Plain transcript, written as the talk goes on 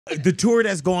The tour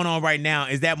that's going on right now,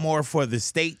 is that more for the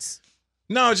States?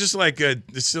 No, it's just like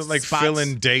Spots?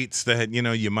 filling dates that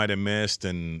you might have missed,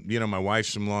 and my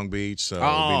wife's from Long Beach, so it'd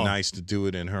be nice to do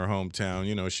it in her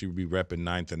hometown. She would be repping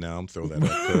 9th and Elm. Throw that up,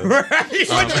 cuz.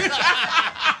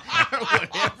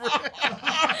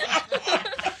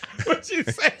 What you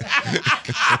say?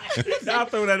 I'll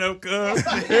throw that up, cuz.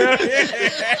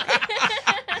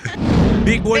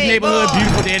 Big Boy's Neighborhood,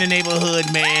 beautiful day in the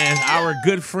neighborhood, man. Our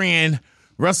good friend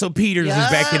Russel Peters is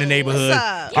back in the neighborhood.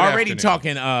 Already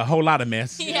talking a whole lot of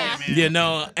mess.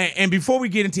 Yeah. And before we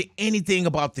get into anything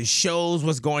about the shows,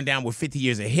 what's going down with 50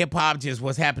 years of hip hop, just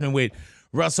what's happening with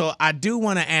Russell, I do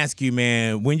want to ask you,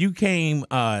 man, when you came,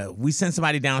 we sent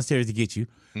somebody downstairs to get you,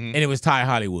 and it was Ty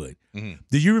Hollywood. Do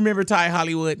you remember Ty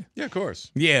Hollywood? Yeah, of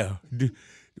course. Yeah.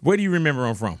 Where do you remember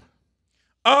him from?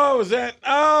 Oh, is that?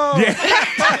 Oh. Yeah.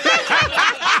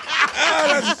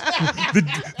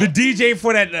 the DJ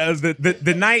for that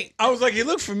the night. I was like, he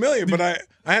looked familiar, but I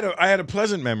had a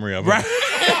pleasant memory of him. Right.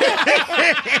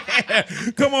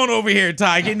 Come on over here,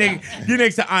 Ty. Get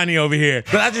next to Ani over here.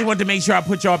 But I just wanted to make sure I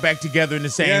put y'all back together in the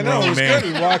same room, it was man.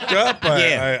 good. We walked up.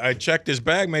 I checked his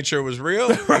bag, made sure it was real.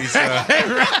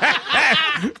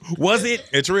 Was it?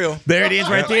 It's real. There it is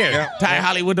right there. Yeah. Ty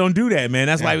Hollywood don't do that, man.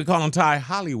 That's why we call him Ty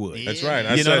Hollywood. That's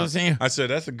right. You know what I'm saying? I said,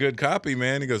 that's a good copy,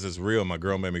 man. He goes, it's real. My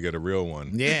girl made me get a real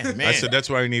one. Yeah, man. I said, that's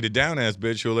why you need a down-ass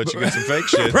bitch who'll let you get some fake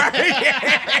shit. Right.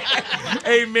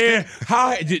 Hey, man.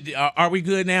 Are we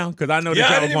good now? Because I know that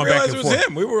y'all I didn't going back realize and it was forth.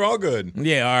 him. We were all good.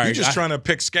 Yeah, all right. You're just trying to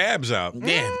pick scabs out.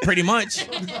 Yeah, pretty much.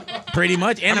 Pretty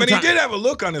much. And he did have a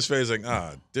look on his face like,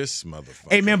 this motherfucker.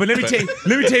 Hey, man, but let me tell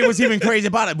you what's even crazy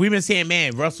about it. We've been saying,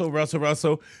 man, Russell.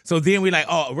 So then we like,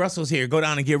 oh, Russell's here. Go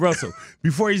down and get Russell.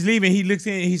 Before he's leaving, he looks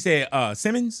in and he said,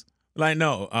 Simmons? Like,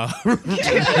 no.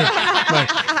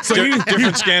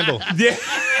 Different scandal. Yeah.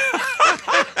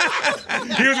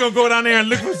 He was going to go down there and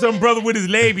look for some brother with his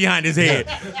leg behind his head.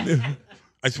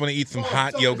 I just want to eat some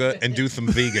hot yoga and do some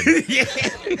vegan. Yeah.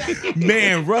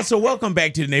 Man, Russell, welcome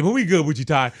back to the neighborhood. We good with you,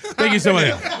 Ty. Thank you so much.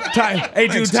 Ty, hey,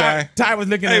 dude, Thanks, Ty was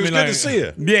looking at me like. It was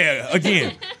good to see you. Yeah,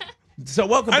 again. So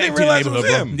welcome back to the neighborhood,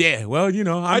 bro. Yeah, well,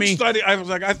 I was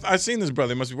like, I've seen this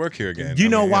brother. He must work here again. You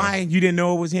know why you didn't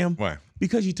know it was him? Why?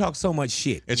 Because you talk so much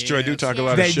shit. It's true. I do talk a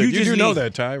lot of shit. You do know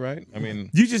that, Ty, right? I mean,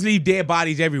 you just leave dead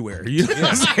bodies everywhere. You know what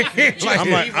I'm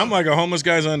saying? I'm like a homeless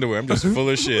guy's underwear. I'm just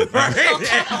full of shit.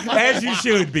 As you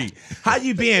should be. How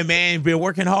you been, man? Been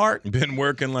working hard? Been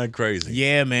working like crazy.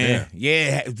 Yeah, man.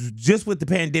 Yeah. Just with the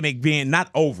pandemic being not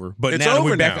over, but it's now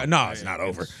over we're back. now. No, it's not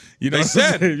over. You know they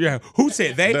said. Yeah. Who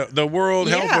said they? The World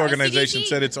Health Organization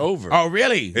said it's over. Oh,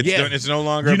 really? It's no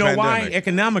longer a pandemic. You know why? Pandemic.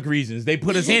 Economic reasons. They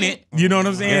put us in it. You know what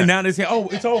I'm saying? Yeah. Now they say, oh,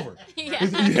 it's over.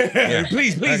 Yeah.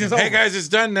 Please, it's over. Hey, guys, it's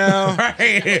done now.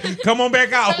 Right. Come on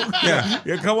back out.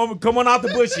 Yeah. Come on out the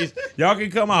bushes. Y'all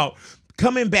can come out.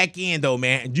 Coming back in, though,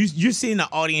 man, you're seeing the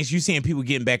audience. You're seeing people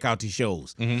getting back out to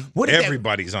shows. Mm-hmm.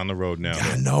 Everybody's on the road now.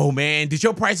 I know, man. Did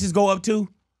your prices go up, too?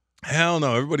 Hell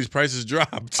no. Everybody's prices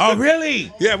dropped. Oh,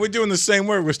 really? Yeah, we're doing the same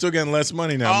work. We're still getting less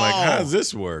money now. I'm like, how does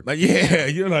this work? Like, yeah,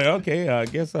 you're like, okay, I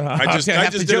guess I just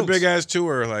did a big-ass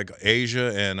tour, like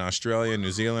Asia and Australia and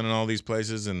New Zealand and all these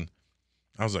places, and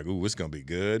I was like, ooh, it's going to be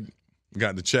good.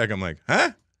 Got the check. I'm like, huh?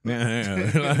 Nah,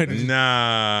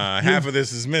 half of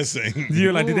this is missing.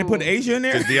 You're like, did they put Asia in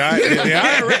there? Did the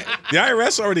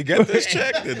IRS already get this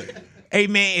check? Hey,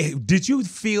 man, did you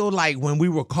feel like when we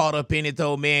were caught up in it,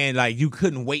 though, man, like you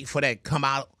couldn't wait for that come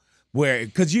out?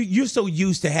 Because you're so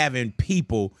used to having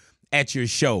people at your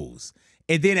shows.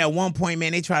 And then at one point,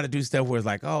 man, they try to do stuff where it's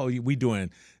like, oh, we doing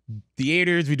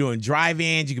theaters, we doing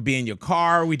drive-ins, you could be in your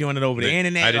car, we doing it over the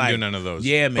internet. I didn't do none of those.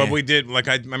 Yeah, man. But we did, like,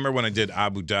 I remember when I did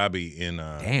Abu Dhabi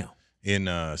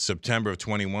in September of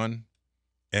 21.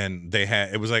 And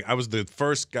it was like I was the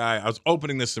first guy. I was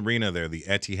opening this arena there, the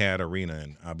Etihad Arena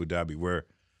in Abu Dhabi, where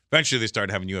eventually they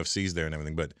started having UFCs there and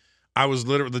everything. But I was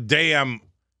literally, the day I'm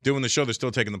doing the show, they're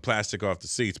still taking the plastic off the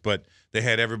seats, but they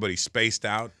had everybody spaced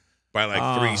out by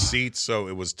like 3 seats. So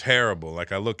it was terrible.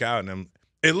 Like I look out and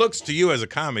it looks to you as a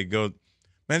comic, go,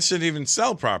 man, it shouldn't even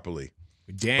sell properly.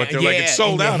 Damn, but they're like, it's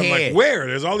sold out. I'm like, where?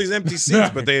 There's all these empty seats,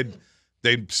 but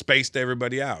they spaced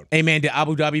everybody out. Hey, man, did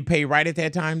Abu Dhabi pay right at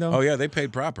that time, though? Oh, yeah, they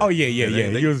paid proper. Oh, yeah.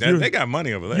 They got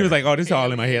money over there. You was like, oh, this is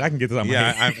all in my head. I can get this out my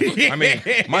head. I mean,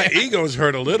 my ego's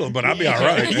hurt a little, but I'll be all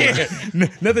right. Yeah.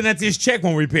 Nothing that this check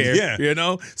won't repair. Yeah. You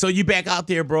know? So you back out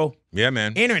there, bro. Yeah,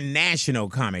 man. International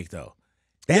comic, though.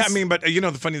 Yeah, I mean, but,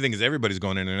 the funny thing is everybody's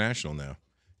going international now.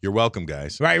 You're welcome,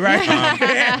 guys. Right.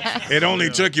 It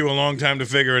only took you a long time to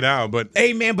figure it out, but...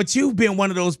 Hey, man, but you've been one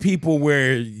of those people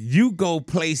where you go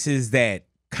places that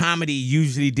comedy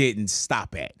usually didn't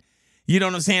stop at. You know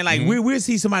what I'm saying? Like we'll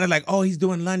see somebody like, oh, he's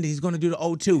doing London, he's going to do the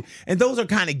O2, and those are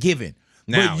kind of given.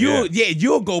 Now, but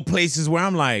you'll go places where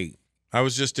I'm like, I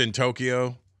was just in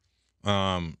Tokyo.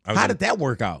 How did that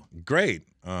work out? Great.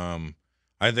 I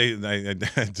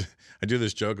do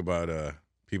this joke about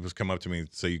people come up to me and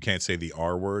say you can't say the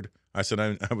R word. I said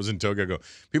I was in Tokyo. I go,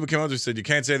 people came up to me and said you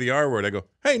can't say the R word. I go,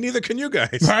 hey, neither can you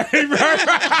guys. Right.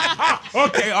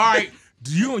 Okay, all right.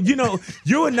 You know,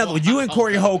 you're another one. You and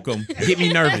Corey Holcomb get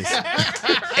me nervous.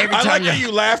 Every I time like how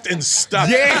you laughed and stuck.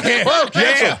 Yeah. Oh,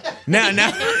 canceled. Yeah.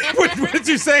 Now, what did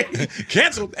you say?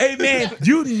 Canceled. Hey, man,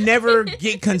 you never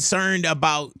get concerned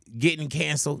about getting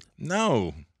canceled?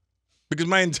 No. Because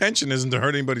my intention isn't to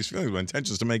hurt anybody's feelings. My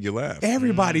intention is to make you laugh.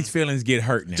 Everybody's feelings get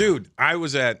hurt now. Dude, I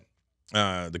was at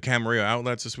the Camarillo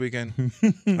Outlets this weekend.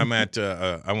 I'm at,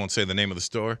 I won't say the name of the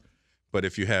store, but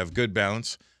if you have good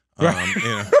balance, you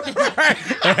know.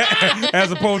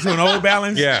 As opposed to an old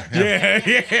balance? Yeah.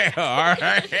 All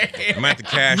right. I'm at the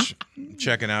cash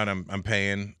checking out. I'm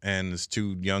paying, and there's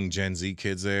two young Gen Z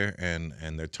kids there, and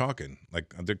they're talking.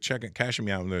 Like, they're cashing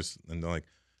me out, and they're like,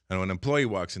 and an employee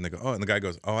walks in, they go, oh, and the guy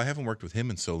goes, oh, I haven't worked with him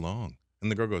in so long.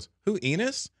 And the girl goes, who,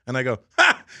 Enos? And I go,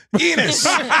 ha, Enos.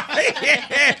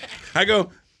 I go,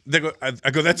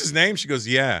 that's his name? She goes,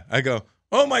 yeah. I go,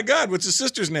 oh my God, what's his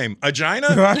sister's name? Agina?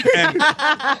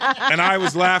 And I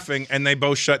was laughing, and they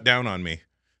both shut down on me.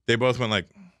 They both went like,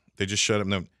 they just shut up.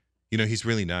 No, you know, he's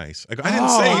really nice. I go, I didn't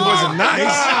say he wasn't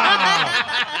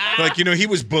nice. Like, you know, he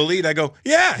was bullied. I go,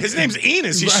 yeah, his name's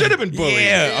Enos. He should have been bullied.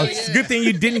 Yeah, it's a good thing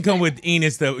you didn't come with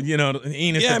Enos, Enos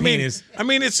the penis. I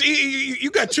mean, it's you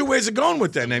got two ways of going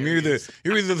with that name. You're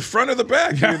either the front or the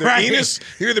back. You're either Enos,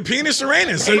 you're either penis or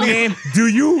anus. Hey, man, do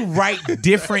you write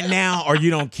different now, or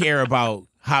you don't care about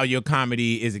how your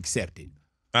comedy is accepted?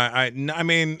 I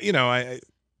mean, you know, I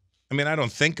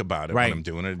don't think about it when I'm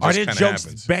doing it. It Are just there kind of jokes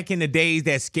happens. back in the days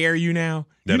that scare you now?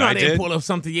 That you know I how they did? pull up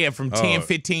something, from 10,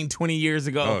 15, 20 years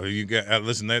ago? Oh, you got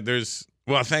listen.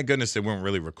 Well, thank goodness they weren't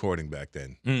really recording back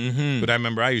then. Mm-hmm. But I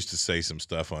remember I used to say some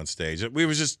stuff on stage. We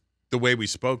was just the way we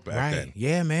spoke back then.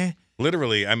 Yeah, man.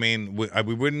 Literally, I mean,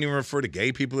 we wouldn't even refer to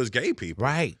gay people as gay people.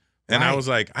 Right. And I was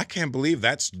like, I can't believe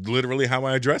that's literally how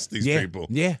I address these people.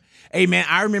 Yeah. Hey, man,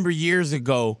 I remember years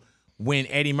ago when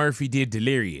Eddie Murphy did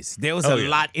Delirious. There was a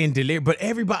lot in Delirious, but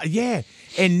everybody,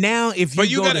 And now if you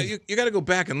you got to go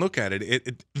back and look at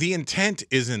it. The intent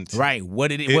isn't right. What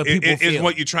people feel is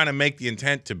what you're trying to make the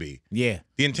intent to be. Yeah.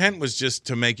 The intent was just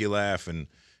to make you laugh, and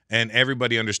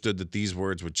everybody understood that these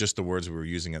words were just the words we were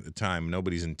using at the time.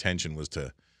 Nobody's intention was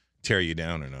to tear you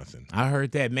down or nothing. I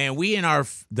heard that, man. We in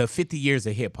the 50 years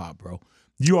of hip hop, bro.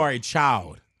 You are a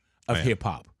child of hip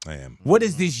hop. I am. What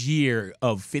does this year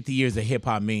of 50 years of hip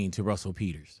hop mean to Russel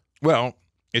Peters? Well,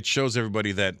 it shows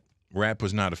everybody that rap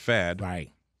was not a fad. Right.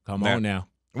 Come on now.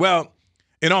 Well,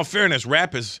 in all fairness,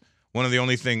 rap is one of the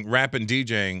only things. Rapping and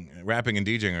DJing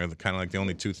are kind of like the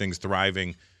only two things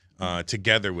thriving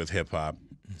together with hip hop.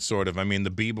 Sort of. I mean,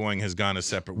 the b-boying has gone a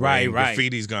separate way. Right.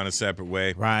 Graffiti's gone a separate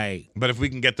way. Right. But if we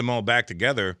can get them all back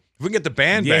together, if we can get the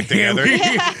band back together.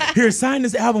 Here, sign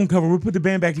this album cover. We'll put the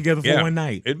band back together for one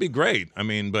night. It'd be great. I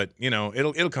mean, but, you know,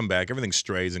 it'll come back. Everything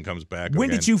strays and comes back. When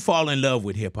did you fall in love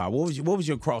with hip-hop? What was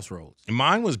your crossroads?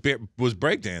 Mine was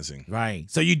breakdancing. Right.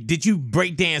 So did you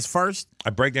breakdance first?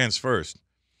 I breakdanced first.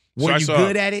 Were you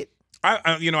good at it?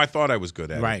 I thought I was good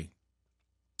at it. Right.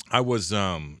 I was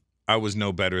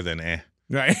no better than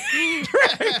Right.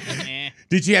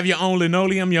 Did you have your own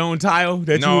linoleum, your own tile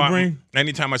that you would bring?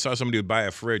 Anytime I saw somebody would buy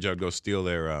a fridge, I would go steal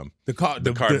their the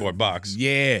cardboard box.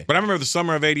 Yeah. But I remember the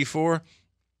summer of '84,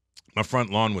 my front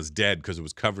lawn was dead because it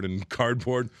was covered in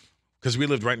cardboard because we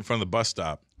lived right in front of the bus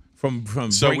stop.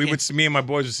 So me and my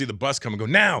boys would see the bus come and go,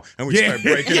 now, and we'd start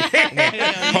breaking.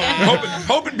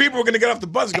 hoping people were going to get off the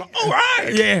bus and go, all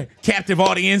right. Yeah, captive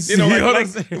audience. You know,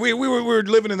 we were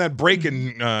living in that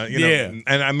breaking, and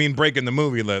I mean breaking the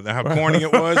movie, how corny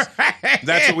it was.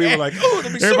 That's what we were like, oh,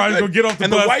 it'll be everybody's so going to get off the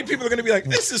bus. And the white people are going to be like,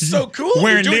 this is so cool.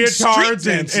 Wearing leotards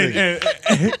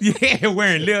and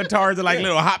wearing leotards and like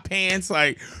little hot pants.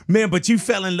 Like, man, but you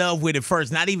fell in love with it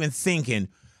first, not even thinking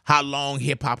how long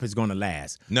hip hop is going to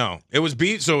last. No, it was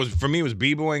for me, it was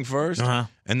b-boying first,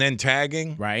 and then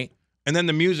tagging, right, and then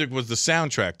the music was the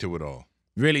soundtrack to it all.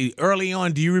 Really, early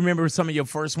on, do you remember some of your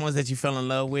first ones that you fell in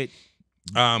love with,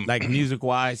 like music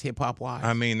wise, hip hop wise?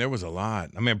 I mean, there was a lot.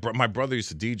 I mean, my brother used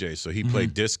to DJ, so he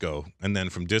played disco, and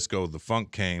then from disco, the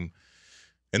funk came,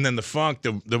 and then the funk,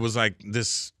 there was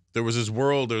this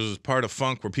world, there was this part of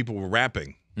funk where people were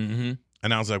rapping. Mm-hmm.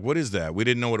 And I was like, what is that? We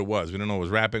didn't know what it was. We didn't know it was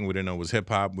rapping. We didn't know it was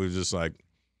hip-hop. We were just like,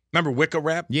 Remember Wicca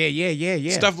rap? Yeah.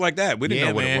 Stuff like that. We didn't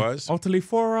know what it was. Utterly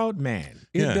forward, man.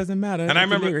 It doesn't matter. And I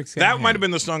remember that might have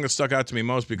been the song that stuck out to me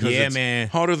most because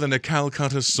it's harder than a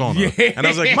Calcutta sauna. Yeah. And I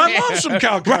was like, my mom's from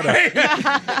Calcutta.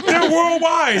 They're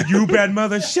worldwide. You bad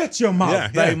mother, shut your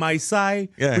mouth. They might say,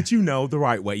 but you know the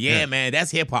right way. Yeah, man,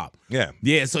 that's hip hop. Yeah.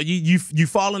 Yeah, so you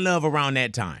fall in love around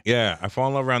that time. Yeah, I fall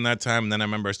in love around that time, and then I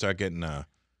remember I started getting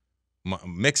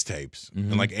mixtapes.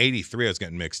 In like 83, I was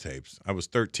getting mixtapes. I was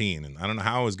 13, and I don't know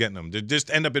how I was getting them. They just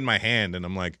end up in my hand, and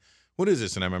I'm like, what is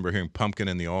this? And I remember hearing Pumpkin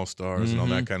and the All-Stars and all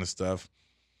that kind of stuff.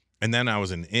 And then I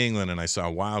was in England, and I saw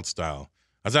Wild Style.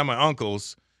 I was at my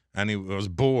uncle's, and he was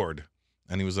bored.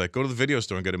 And he was like, go to the video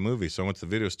store and get a movie. So I went to the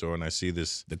video store, and I see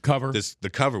the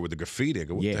cover with the graffiti. I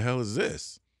go, what the hell is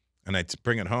this? And I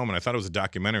bring it home, and I thought it was a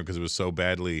documentary because it was so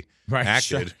badly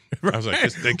acted. I was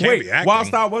like, they can't be acting. Wild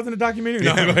Style wasn't a documentary?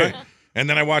 No, right? And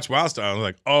then I watched Wild Style. I was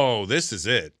like, oh, this is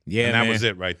it. Yeah, and that was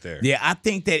it right there. Yeah, I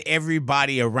think that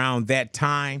everybody around that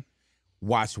time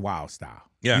watched Wild Style.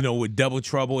 Yeah. You know, with Double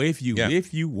Trouble, if you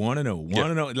want to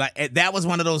know. Like, that was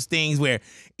one of those things where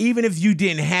even if you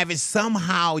didn't have it,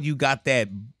 somehow you got that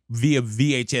via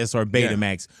VHS or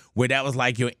Betamax, where that was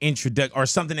like your introduction or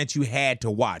something that you had to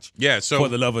watch for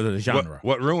the love of the genre.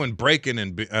 What ruined breaking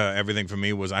and everything for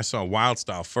me was I saw Wild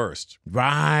Style first.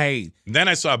 Right. Then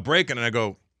I saw breaking and I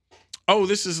go, oh,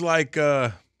 this is like,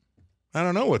 I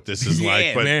don't know what this is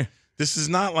like, but this is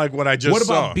not like what I just saw. What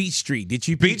about Beat Street? Did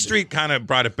you Beat Street kind of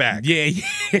brought it back. Yeah.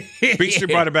 Beat Street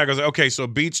brought it back. I was like, okay, so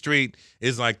Beat Street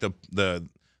is like the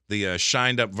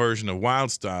shined up version of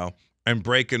Wild Style. And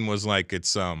breaking was like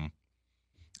it's them,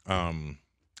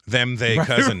 they,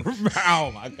 cousin.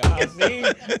 Oh my God! See?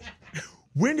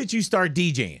 When did you start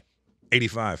DJing?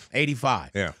 85.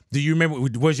 85. Yeah. Do you remember?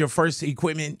 Was your first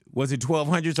equipment? Was it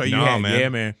 1200s or you had? Man. Yeah,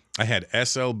 man. I had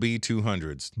SLB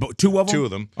 200s. But two of them. Two of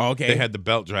them. Oh, okay. They had the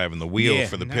belt drive and the wheel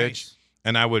for the pitch.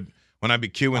 And I would, when I'd be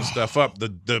queuing stuff up,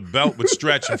 the belt would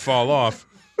stretch and fall off.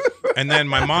 And then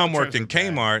my mom worked in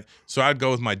Kmart, so I'd go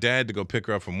with my dad to go pick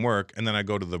her up from work, and then I'd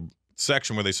go to the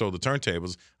section where they sold the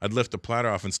turntables. I'd lift the platter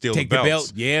off and steal the belts. Take the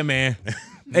belt? Yeah, man.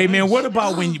 Hey, man, what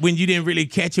about when you didn't really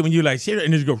catch it, when you like, shit,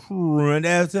 and just go, run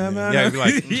that time? Yeah,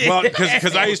 like, well,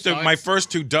 because I used to, my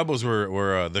first two doubles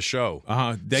were the show. So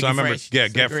I remember,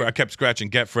 I kept scratching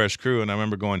Get Fresh Crew, and I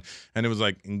remember going, and it was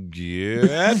like,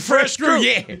 Get Fresh Crew.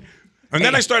 Yeah. And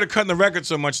then I started cutting the record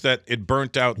so much that it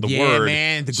burnt out the word.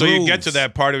 Man, the so you get to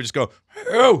that part, it would just go,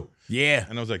 oh. Yeah.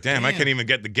 And I was like, damn, I can't even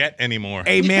get the get anymore.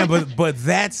 Hey, man, but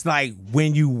that's like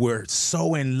when you were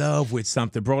so in love with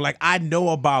something, bro. Like, I know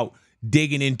about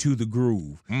digging into the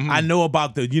groove. I know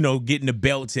about the, getting the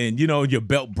belts and, your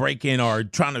belt breaking or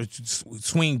trying to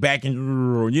swing back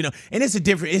and, and it's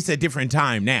a different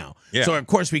time now. Yeah. So, of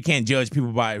course, we can't judge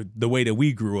people by the way that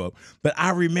we grew up. But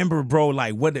I remember, bro,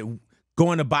 like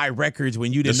going to buy records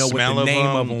when you didn't know what the name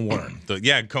of them were.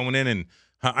 Going in and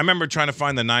I remember trying to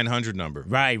find the 900 number.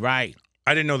 Right. I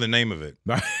didn't know the name of it.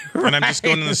 Right. And I'm just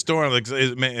going in the store, and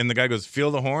the guy goes, feel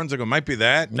the horns? I go, might be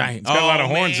that. Right. It's got a lot of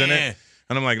horns in it.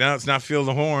 And I'm like, no, it's not Feel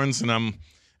the Horns. And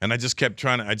I just kept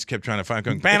trying to find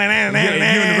going.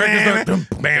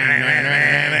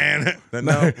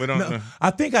 No, we don't know. I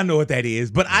think I know what that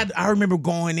is. But I remember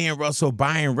going in, Russell,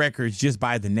 buying records just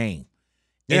by the name.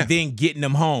 And then getting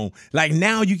them home. Like,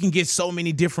 now you can get so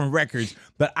many different records.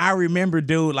 But I remember,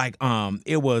 dude, like,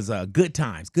 it was Good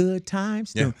Times. Good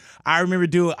Times. Yeah. I remember,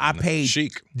 dude, I paid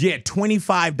Chic.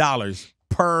 $25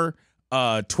 per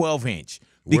 12-inch.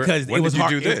 Because when it was did you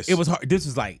hard. do this? It was hard. This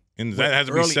was like, and that has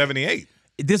to be 78.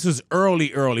 This was early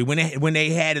when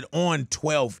they had it on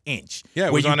 12-inch. Yeah,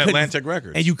 it was on Atlantic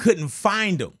Records. And you couldn't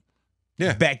find them.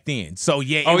 Yeah. Back then. So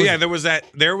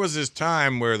there was this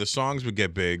time where the songs would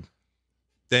get big.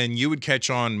 Then you would catch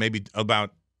on maybe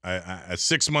about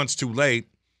 6 months too late.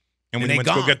 And when you went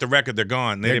to go get the record, they're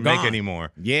gone. They didn't make any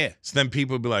more. Yeah. So then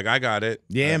people would be like, I got it.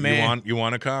 Yeah, man. You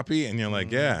want a copy? And you're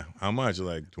like, yeah. How much? You're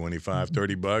like, $25,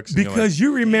 $30. Because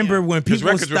you remember when people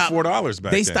records were $4 back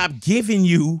then. They stopped giving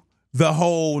you the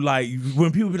whole, like,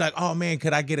 when people be like, oh, man,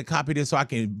 could I get a copy of this so I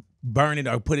can burn it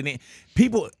or put it in?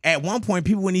 At one point,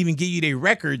 people wouldn't even give you their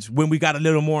records when we got a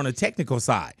little more on the technical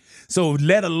side. So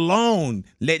let alone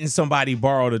letting somebody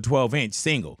borrow the 12-inch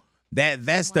single.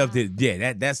 That stuff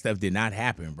that stuff did not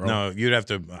happen, bro. No, you'd have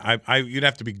to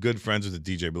be good friends with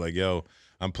the DJ. Be like, yo,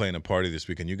 I'm playing a party this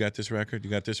weekend. You got this record?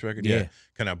 You got this record? Yeah.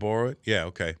 Can I borrow it? Yeah,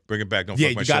 okay. Bring it back. Don't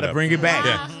fuck my shit up. You got to bring it back.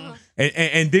 Yeah.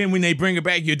 And then when they bring it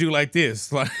back, you do like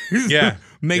this. Like, yeah.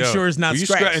 Make sure it's not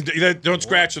scratched. Don't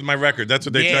scratch with my record. That's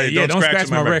what they tell you. Yeah, don't scratch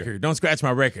my record. Don't scratch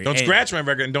my record. Don't scratch my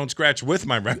record, and don't scratch with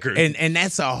my record. And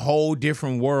that's a whole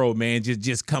different world, man,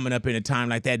 just coming up in a time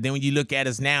like that. Then when you look at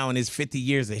us now and it's 50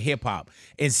 years of hip-hop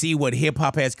and see what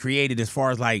hip-hop has created as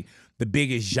far as like the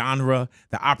biggest genre,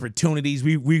 the opportunities.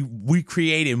 We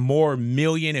created more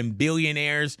million and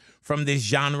billionaires from this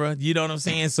genre. You know what I'm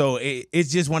saying? So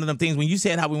it's just one of them things. When you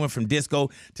said how we went from disco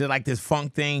to like this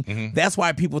funk thing, that's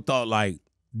why people thought like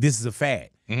this is a fad.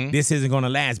 This isn't going to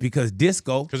last because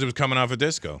disco. Because it was coming off of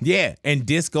disco. Yeah, and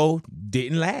disco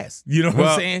didn't last. You know what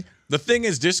I'm saying? The thing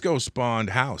is, disco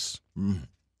spawned house.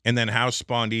 And then house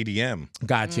spawned EDM.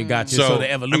 Gotcha. So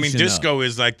the evolution. I mean, disco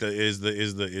is like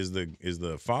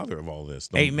the father of all this,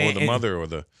 or the mother, or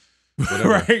the whatever.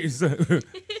 Right, so,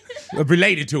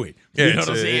 related to it. Yeah, you know what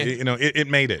I'm saying? It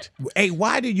made it. Hey,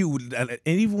 why do you? And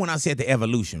even when I said the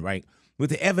evolution, right?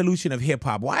 With the evolution of hip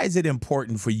hop, why is it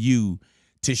important for you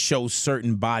to show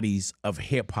certain bodies of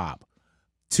hip hop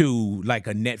to like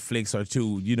a Netflix or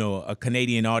to, a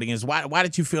Canadian audience? Why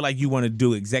did you feel like you want to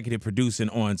do executive producing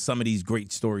on some of these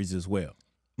great stories as well?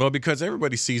 Well, because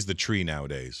everybody sees the tree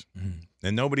nowadays.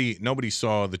 And nobody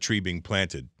saw the tree being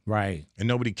planted. Right. And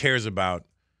nobody cares about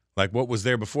like what was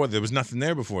there before. There was nothing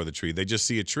there before the tree. They just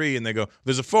see a tree and they go,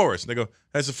 there's a forest. And they go,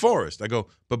 there's a forest. I go,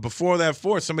 but before that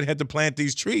forest, somebody had to plant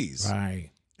these trees. Right.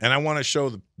 And I want to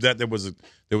show that there was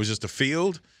just a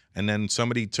field. And then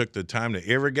somebody took the time to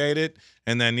irrigate it.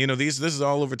 And then, this is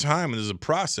all over time, and there's a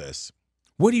process.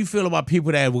 What do you feel about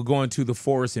people that will go into the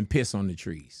forest and piss on the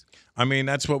trees? I mean,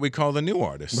 that's what we call the new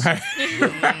artists. Right.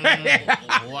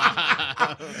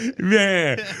 Wow.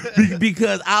 Man,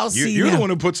 because I'll see You're the one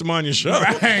who puts them on your show.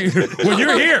 Right. Well,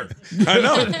 you're here. I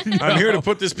know. I'm here to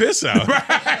put this piss out.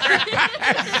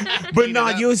 Right. But no,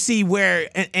 you'll see where,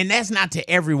 and that's not to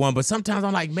everyone, but sometimes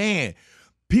I'm like, man,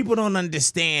 people don't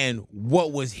understand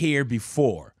what was here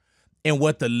before and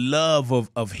what the love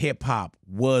of hip-hop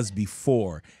was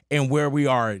before and where we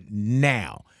are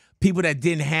now. People that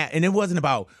didn't have, and it wasn't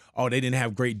about, they didn't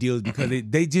have great deals because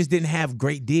they just didn't have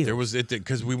great deals. There was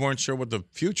because we weren't sure what the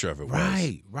future of it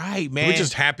was. Right, man. We're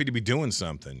just happy to be doing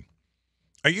something.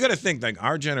 You got to think like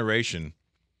our generation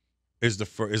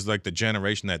is like the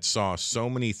generation that saw so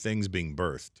many things being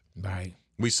birthed. Right.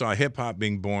 We saw hip-hop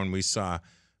being born. We saw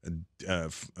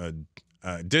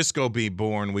disco be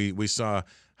born. We saw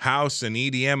house and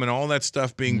EDM and all that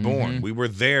stuff being born. We were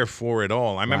there for it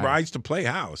all. I remember I used to play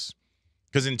house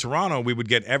because in Toronto we would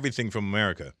get everything from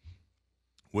America.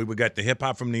 We would get the hip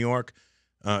hop from New York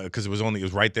because it was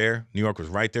right there. New York was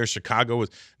right there.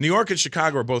 New York and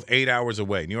Chicago are both 8 hours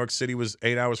away. New York City was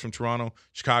 8 hours from Toronto.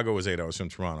 Chicago was 8 hours from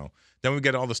Toronto. Then we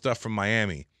get all the stuff from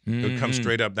Miami. It would come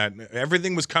straight up.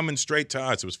 Everything was coming straight to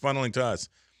us. It was funneling to us.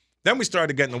 Then we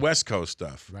started getting the West Coast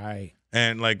stuff. Right.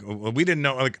 And, like, we didn't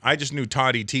know. Like, I just knew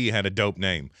Todd E.T. had a dope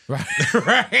name. Right.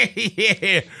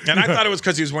 Yeah. And I thought it was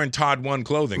because he was wearing Todd 1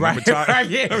 clothing. Right. Remember Todd,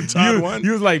 Yeah. Todd 1?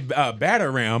 You was like,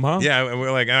 Batarram, huh? Yeah. And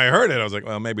we're like, and I heard it. I was like,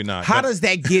 well, maybe not. How does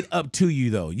that get up to you,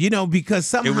 though? Because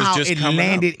somehow it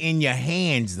landed in your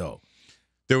hands, though.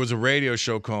 There was a radio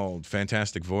show called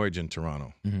Fantastic Voyage in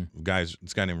Toronto.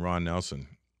 This guy named Ron Nelson.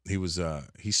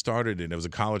 He started it. It was a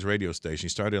college radio station. He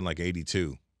started in like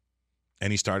 82. And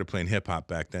he started playing hip-hop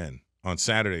back then on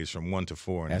Saturdays from 1 to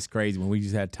 4. That's crazy when we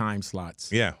just had time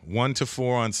slots. Yeah, 1 to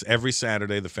 4 on every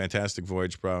Saturday, the Fantastic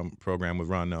Voyage program with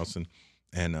Ron Nelson.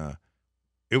 And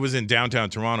it was in downtown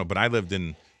Toronto, but I lived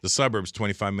in the suburbs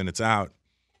 25 minutes out,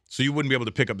 so you wouldn't be able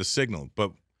to pick up the signal.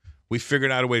 But we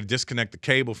figured out a way to disconnect the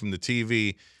cable from the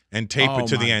TV and tape it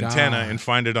to the antenna and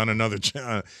find it on another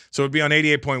channel. So it would be on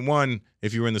 88.1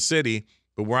 if you were in the city,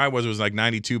 but where I was, it was like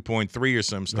 92.3 or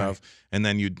some stuff. Right. And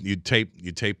then you'd tape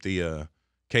the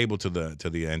cable to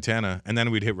the antenna, and then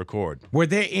we'd hit record. Were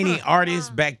there any artists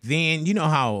back then? You know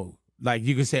how like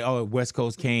you could say, oh, West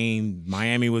Coast came,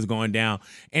 Miami was going down.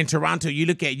 In Toronto, you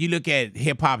look at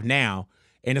hip hop now,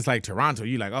 and it's like Toronto.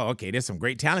 You're like, oh, okay, there's some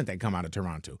great talent that come out of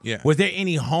Toronto. Yeah. Was there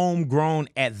any homegrown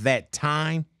at that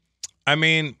time? I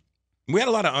mean, we had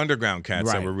a lot of underground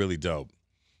cats that were really dope.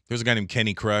 There was a guy named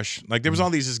Kenny Crush. Like there was all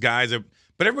these guys that.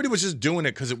 But everybody was just doing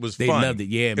it because it was fun. They loved it,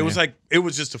 yeah, man. It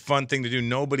was just a fun thing to do.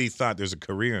 Nobody thought there's a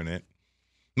career in it.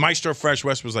 Maestro Fresh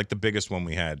West was like the biggest one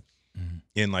we had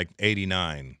in like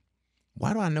 89.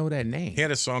 Why do I know that name? He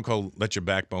had a song called Let Your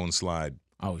Backbone Slide.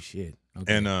 Oh, shit.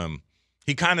 Okay. And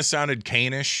he kind of sounded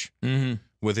Kane-ish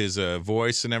with his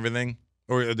voice and everything,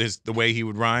 or the way he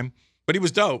would rhyme. But he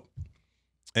was dope.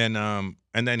 And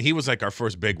then he was like our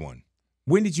first big one.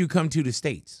 When did you come to the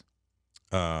States?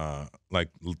 Like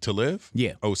to live?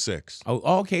 Yeah. 06.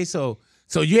 Oh, okay. So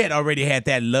So you had already had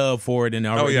that love for it, and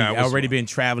already been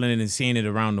traveling and seeing it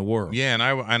around the world. Yeah, and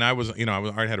I was, I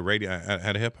already had I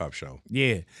had a hip hop show.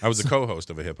 Yeah, I was the co-host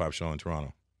of a hip hop show in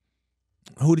Toronto.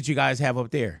 Who did you guys have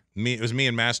up there? It was me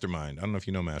and Mastermind. I don't know if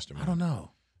you know Mastermind. I don't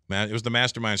know. It was the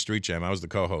Mastermind Street Jam. I was the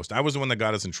co-host. I was the one that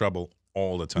got us in trouble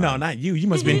all the time. No, not you. You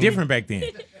must have been different back then.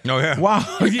 Oh yeah.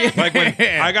 Wow. Yeah. Like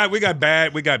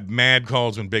when we got mad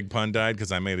calls when Big Pun died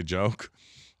because I made a joke.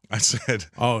 I said,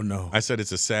 "Oh no!" I said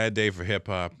it's a sad day for hip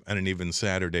hop and an even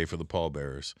sadder day for the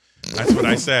pallbearers. That's what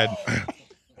I said.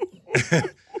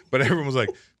 But everyone was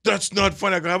like, "That's not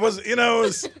funny." I was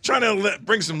trying to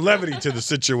bring some levity to the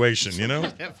situation.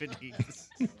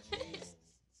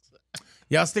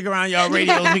 Y'all stick around, y'all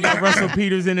radios. We got Russel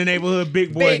Peters in the neighborhood,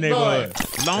 Big Boy neighborhood.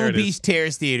 Long Beach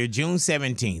Terrace Theater, June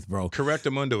 17th, bro.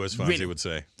 Correctamundo, as Fonzie would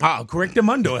say. Oh,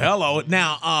 correctamundo. Hello.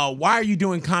 Now, why are you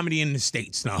doing comedy in the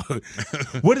States now?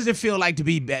 What does it feel like to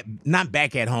be not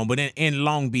back at home, but in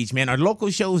Long Beach, man? Are local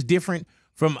shows different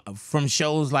from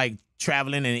shows like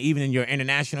traveling and even in your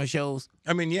international shows?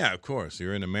 I mean, yeah, of course.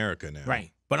 You're in America now.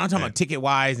 Right. But I'm talking about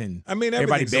ticket-wise and everybody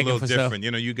everything's begging a little for different.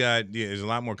 Stuff. There's a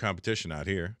lot more competition out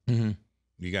here. Mm-hmm.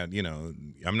 You got,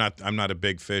 I'm not a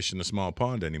big fish in a small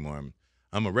pond anymore.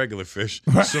 I'm a regular fish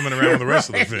swimming around with the rest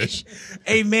of the fish.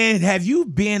 Hey, man, have you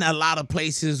been a lot of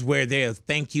places where they'll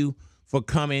thank you for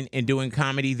coming and doing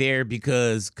comedy there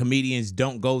because comedians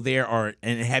don't go there?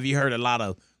 And have you heard a lot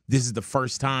of, this is the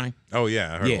first time? Oh,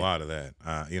 yeah, I heard a lot of that.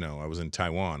 I was in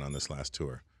Taiwan on this last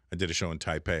tour. I did a show in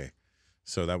Taipei,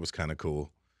 so that was kind of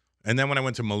cool. And then when I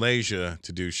went to Malaysia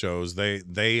to do shows,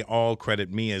 they all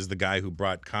credit me as the guy who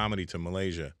brought comedy to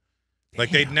Malaysia. Like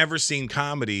they'd never seen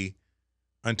comedy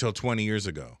until 20 years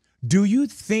ago. Do you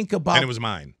think about and it was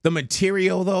mine. The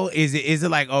material though? Is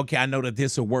it like, okay, I know that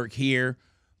this will work here,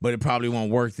 but it probably won't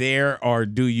work there? Or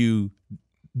do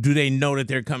they know that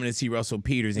they're coming to see Russel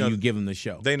Peters and you give them the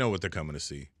show? They know what they're coming to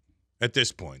see. At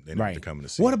this point, they know what they're coming to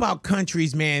see. What about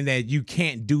countries, man, that you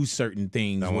can't do certain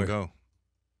things? I won't go.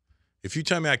 If you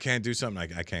tell me I can't do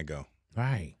something, I can't go.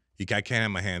 Right. I can't have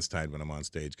my hands tied when I'm on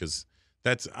stage because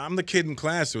I'm the kid in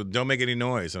class who don't make any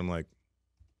noise. I'm like,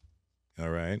 all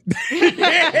right.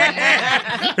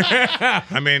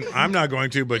 I mean, I'm not going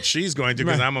to, but she's going to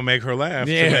because I'm going to make her laugh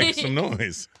to make some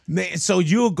noise. Man, so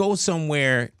you'll go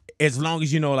somewhere as long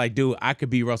as you know, like, dude, I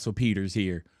could be Russel Peters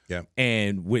here. Yeah.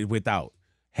 And without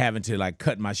having to, like,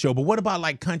 cut my show. But what about,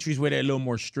 like, countries where they're a little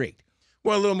more strict?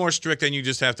 Well, a little more strict, and you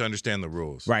just have to understand the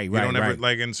rules. Right. You don't ever,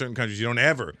 like in certain countries, you don't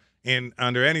ever,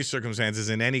 under any circumstances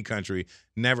in any country,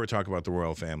 never talk about the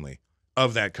royal family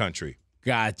of that country.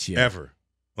 Gotcha. Ever.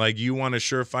 Like you want a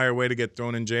surefire way to get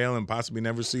thrown in jail and possibly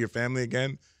never see your family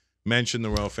again? Mention the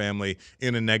royal family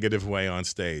in a negative way on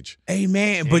stage. Hey,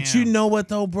 man, but you know what,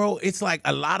 though, bro? It's like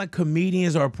a lot of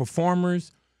comedians or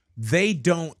performers, they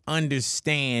don't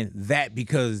understand that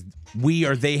because we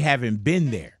or they haven't been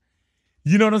there.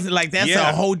 You know what I'm saying? Like, that's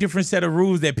a whole different set of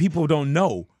rules that people don't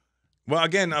know. Well,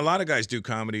 again, a lot of guys do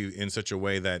comedy in such a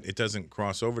way that it doesn't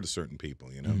cross over to certain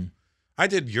people, you know? Mm-hmm. I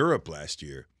did Europe last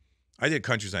year. I did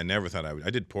countries I never thought I would. I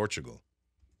did Portugal.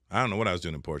 I don't know what I was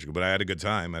doing in Portugal, but I had a good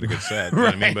time. I had a good set. You know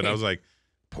what I mean? But I was like,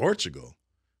 Portugal?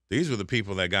 These were the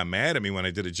people that got mad at me when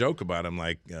I did a joke about them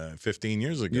like 15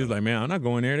 years ago. You was like, man, I'm not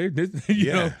going there.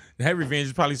 You know, that revenge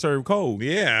is probably served cold.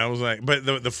 Yeah, I was like, but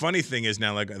the funny thing is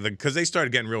now, like, because they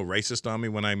started getting real racist on me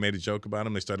when I made a joke about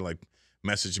them. They started like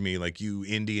messaging me like, you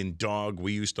Indian dog,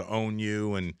 we used to own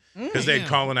you. And because they had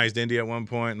colonized India at one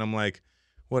point. And I'm like,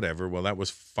 whatever. Well, that was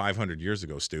 500 years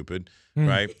ago, stupid.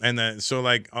 Right. And then, so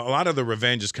like a lot of the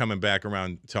revenge is coming back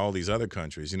around to all these other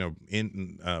countries. You know,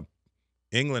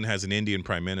 England has an Indian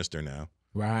prime minister now.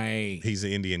 Right. He's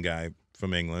an Indian guy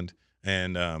from England.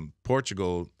 And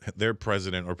Portugal, their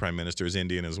president or prime minister is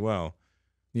Indian as well.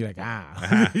 You're like,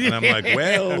 And I'm like,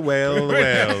 well.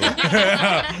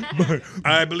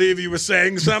 I believe you were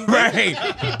saying something. Right.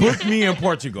 Book me in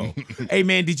Portugal. Hey,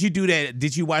 man, did you do that?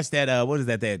 Did you watch that, what is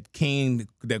that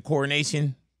that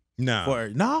coronation?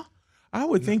 No. No? I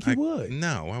would think you would.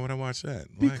 No. Why would I watch that?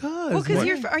 Why?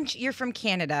 Because you're from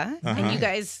Canada, and you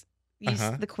guys use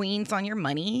the queens on your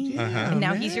money, and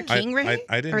now he's your king, right?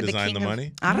 I didn't design the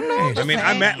money. I don't know. I mean,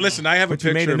 listen, I have a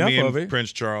picture of me and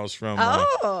Prince Charles from 3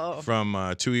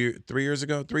 years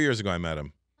ago. 3 years ago, I met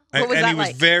him. What was and that he was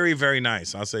like? very, very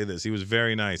nice. I'll say this. He was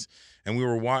very nice. And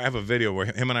I have a video where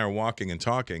him and I are walking and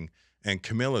talking, and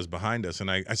Camilla's behind us. And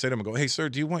I said to him, I go, hey, sir,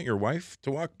 do you want your wife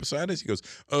to walk beside us? He goes,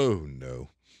 oh, no.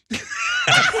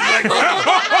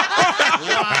 I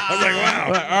was like, wow.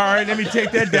 All right, let me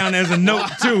take that down as a note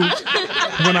too.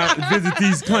 When I visit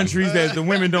these countries, that the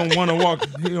women don't want to walk,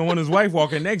 want his wife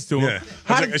walking next to him.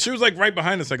 Yeah. She was like right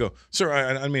behind us. I go, sir,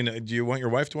 I mean, do you want your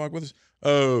wife to walk with us?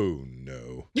 Oh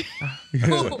no.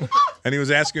 And he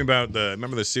was asking about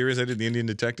remember the series I did, The Indian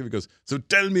Detective? He goes, so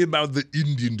tell me about the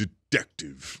Indian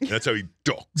Detective. That's how he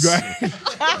talks. Right.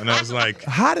 And I was like,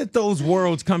 how did those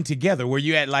worlds come together? Were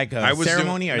you at like a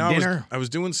ceremony or dinner? I was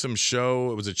doing some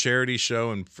show. It was a charity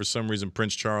show, and for some reason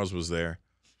Prince Charles was there.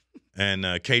 And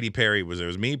Katy Perry was there.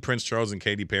 It was me, Prince Charles, and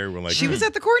Katy Perry were like. She was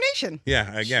at the coronation.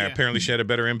 Yeah. Apparently, she had a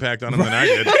better impact on him than I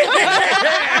did.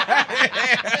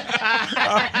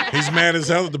 He's mad as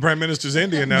hell that the Prime Minister's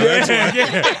Indian now. That's why.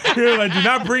 Yeah. You're like, do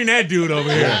not bring that dude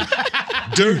over here.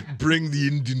 Don't bring the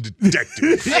Indian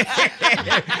Detective.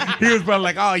 He was probably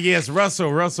like, oh, yes, Russell.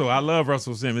 I love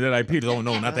Russell Simmons. They're like, Peter, oh,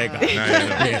 no, not that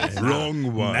guy.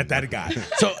 Wrong one. Not that guy.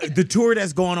 So the tour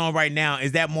that's going on right now,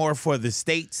 is that more for the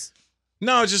States?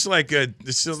 No, it's just like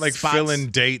it's just like Spots. filling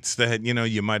dates that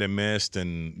you might have missed,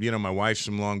 and my wife's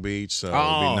from Long Beach, so it'd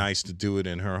be nice to do it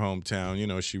in her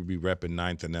hometown. She would be repping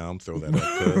 9th and Elm. Throw that up.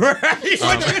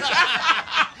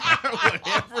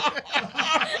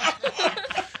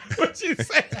 What you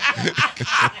say?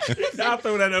 I'll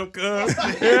throw that up, cuz.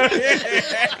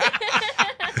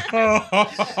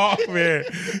 Oh man,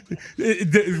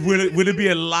 would it be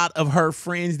a lot of her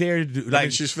friends there?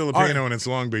 Like she's Filipino and it's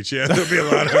Long Beach. Yeah, there'll be a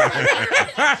lot of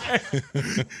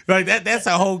her. Like that's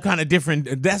a whole kind of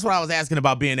different. That's what I was asking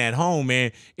about being at home,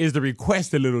 man. Is the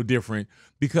request a little different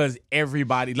because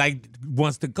everybody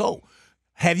wants to go?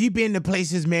 Have you been to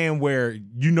places, man, where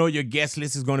your guest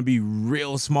list is going to be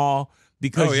real small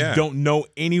because you don't know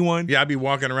anyone? Yeah, I'd be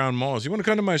walking around malls. You want to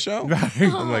come to my show?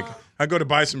 I'm like. I go to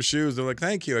buy some shoes. They're like,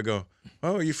 thank you. I go,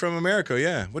 oh, are you from America?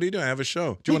 Yeah. What are you doing? I have a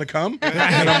show. Do you want to come?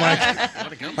 And I'm like,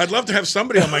 I'd love to have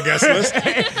somebody on my guest list.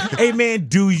 Hey, man,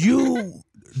 do your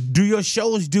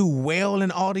shows do well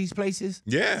in all these places?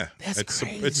 Yeah. That's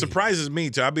crazy. It surprises me,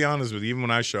 too. I'll be honest with you. Even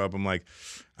when I show up, I'm like,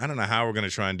 I don't know how we're going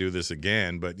to try and do this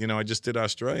again. But, I just did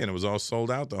Australia, and it was all sold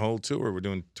out the whole tour. We're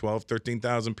doing 12,000,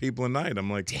 13,000 people a night.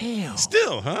 I'm like, damn.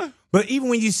 Still, huh? But even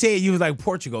when you say it, you was like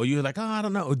Portugal. You were like, oh, I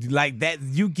don't know. Like that,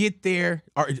 you get there,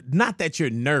 or not that you're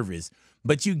nervous,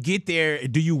 but you get there.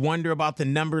 Do you wonder about the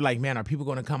number? Like, man, are people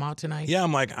going to come out tonight? Yeah,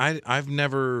 I'm like, I've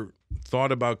never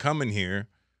thought about coming here.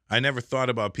 I never thought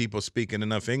about people speaking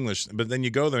enough English. But then you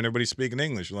go there and everybody's speaking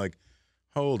English. You're like,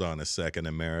 hold on a second,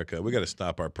 America. We got to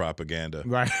stop our propaganda.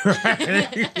 Right.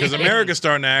 Because America's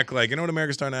starting to act like, what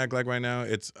America's starting to act like right now?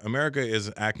 America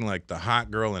is acting like the hot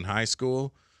girl in high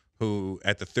school who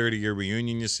at the 30-year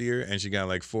reunion you see her, and she got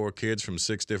like 4 kids from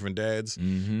 6 different dads.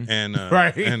 Mm-hmm. And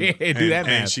right.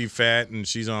 And she fat and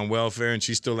she's on welfare and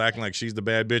she's still acting like she's the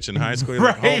bad bitch in high school. You're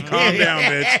like, oh, calm down,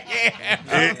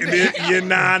 bitch.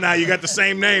 Nah, you got the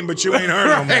same name, but you ain't her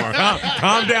no more.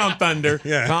 Calm down, Thunder.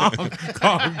 Yeah.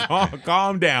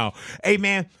 Calm down. Hey,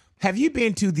 man, have you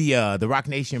been to the Rock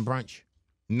Nation brunch?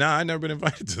 Nah, I never been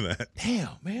invited to that. Damn,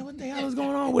 man, what the hell is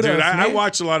going on with us, Dude, man? I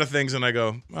watch a lot of things and I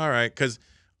go, all right, because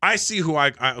I see who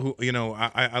I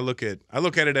look at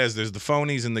it as there's the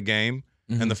phonies in the game,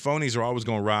 and the phonies are always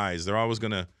going to rise. They're always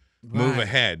going to move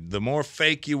ahead. The more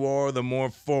fake you are, the more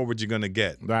forward you're going to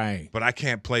get. Right. But I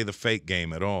can't play the fake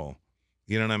game at all.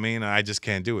 You know what I mean? I just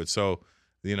can't do it. So,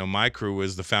 my crew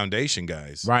is the foundation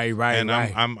guys. Right. And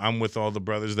I'm with all the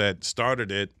brothers that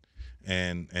started it,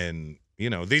 and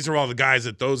these are all the guys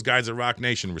that those guys at Rock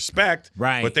Nation respect.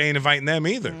 Right. But they ain't inviting them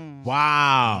either.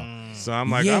 Wow. So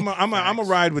I'm like, I'm a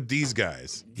ride with these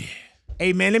guys. Yeah.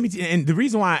 Hey, man, and the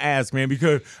reason why I ask, man,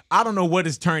 because I don't know what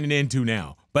it's turning into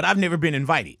now, but I've never been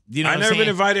invited. You know what I'm never saying? been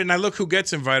invited, and I look who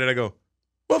gets invited. I go,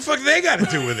 what the fuck they got to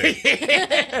do with it?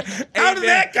 How did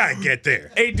that guy get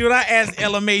there? Hey, dude, I asked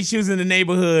Ella Mae, she was in the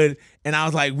neighborhood, and I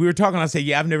was like, we were talking, I said,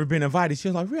 yeah, I've never been invited. She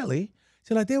was like, really?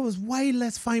 She's like, there was way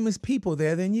less famous people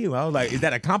there than you. I was like, is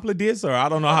that a compliment this, or I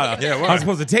don't know how I'm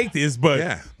supposed to take this, but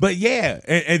yeah.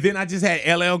 And then I just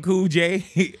had LL Cool J.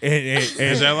 and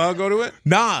does LL go to it?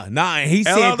 Nah. And he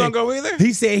said LL don't go either?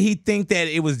 He said he think that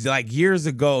it was like years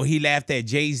ago he laughed at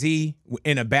Jay-Z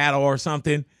in a battle or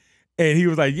something. And he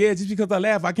was like, yeah, just because I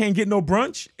laugh, I can't get no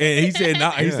brunch. And he said,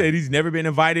 nah. He said he's never been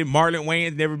invited. Marlon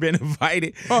Wayne's never been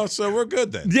invited. Oh, so we're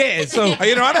good then. Yeah, so.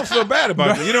 I don't feel bad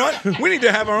about it. You know what? We need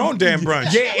to have our own damn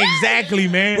brunch. Yeah, exactly,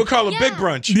 man. We'll call it Big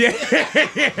Brunch. Yeah.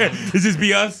 It just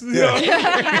be us. Yeah,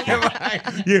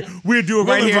 we'll do it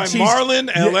right here. We'll invite Marlon,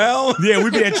 LL. Yeah,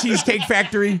 we'll be at Cheesecake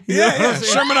Factory. Yeah,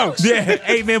 Sherman Oaks. Yeah,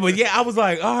 hey, man, but yeah, I was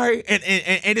like, all right.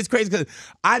 And it's crazy because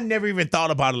I never even thought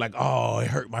about it like, oh, it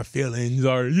hurt my feelings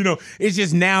or, it's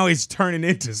just now it's turning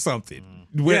into something.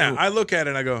 Yeah, I look at it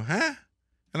and I go, huh?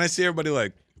 And I see everybody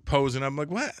like posing. I'm like,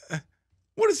 what?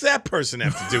 What does that person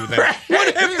have to do with that?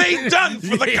 What have they done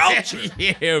for the culture?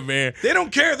 Yeah, man. They don't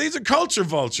care. These are culture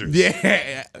vultures.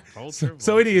 Yeah.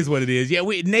 So it is what it is. Yeah,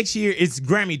 next year it's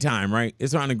Grammy time, right?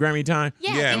 It's around the Grammy time.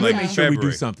 Yeah, Let's make sure we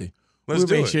do something. Let's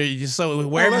do make it. sure so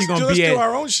wherever you're gonna let's be do at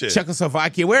our own shit.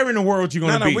 Czechoslovakia, wherever in the world you're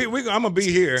gonna be. I'm gonna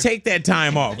be here. Take that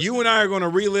time off. You and I are gonna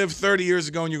relive 30 years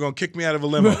ago, and you're gonna kick me out of a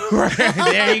limo.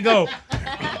 There you go.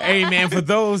 Hey man, for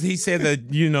those he said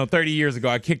that 30 years ago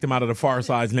I kicked him out of the Far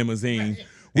Side's limousine.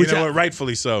 Which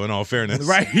rightfully so, in all fairness.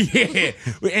 Right, yeah.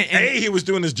 And A, he was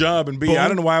doing his job, and B, I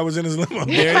don't know why I was in his limo.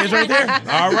 There it is right there.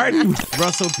 All right.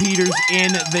 Russel Peters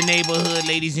in the neighborhood,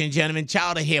 ladies and gentlemen.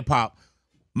 Child of hip hop,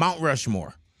 Mount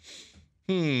Rushmore.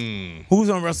 Who's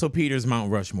on Russel Peters'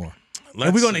 Mount Rushmore?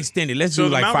 And we're going to extend it. Let's do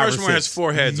like Mount 5 Rushmore or 6. has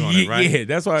 4 heads on it, right? Yeah,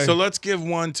 that's why. So let's give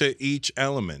one to each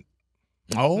element.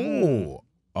 Oh.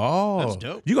 That's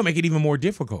dope. You're going to make it even more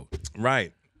difficult.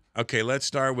 Right. Okay, let's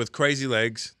start with Crazy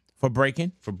Legs. For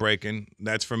breaking? For breaking.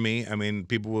 That's for me. I mean,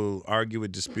 people will argue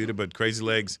it, dispute it, but Crazy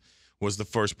Legs was the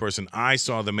first person I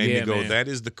saw that made me go, man, that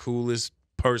is the coolest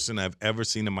person I've ever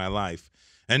seen in my life.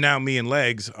 And now me and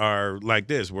Legs are like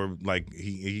this. We're like,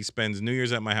 he spends New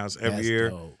Year's at my house every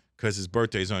year because his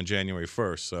birthday's on January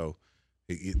 1st. So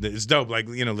it's dope. Like,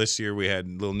 this year we had a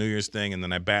little New Year's thing, and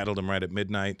then I battled him right at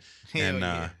midnight. And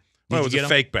well, it was a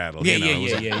fake battle.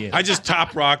 Yeah. I just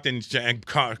top rocked and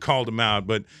called him out.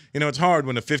 But, it's hard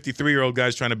when a 53-year-old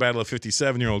guy's trying to battle a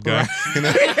 57-year-old guy.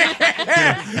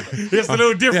 It's a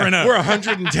little different. We're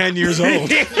 110 years old.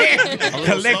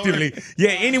 Collectively. Yeah,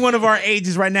 any one of our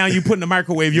ages right now, you put in the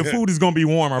microwave, your food is going to be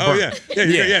warm or burnt.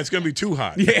 Yeah, it's going to be too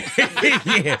hot.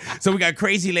 Yeah. So we got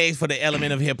Crazy Legs for the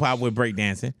element of hip-hop with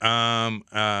breakdancing.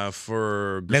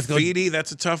 For graffiti,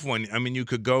 that's a tough one. I mean, you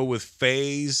could go with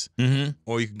FaZe,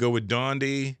 or you could go with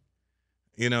Dondi.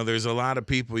 There's a lot of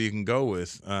people you can go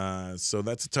with. So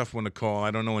that's a tough one to call.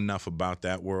 I don't know enough about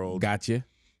that world. Gotcha.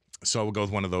 So we'll go with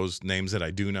one of those names that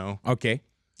I do know. Okay.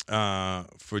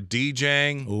 For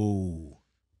DJing, ooh,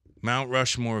 Mount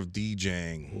Rushmore of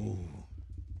DJing. Ooh.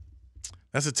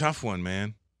 That's a tough one,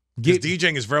 man. Because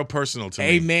DJing is very personal to me.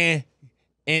 Hey, man.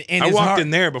 And I walked in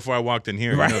there before I walked in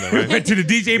here. Right. You know that, right? Went to the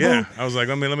DJ booth? Yeah. I was like,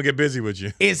 let me get busy with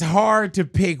you. It's hard to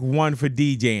pick one for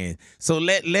DJing. So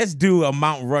let's do a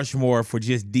Mount Rushmore for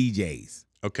just DJs.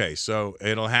 Okay, so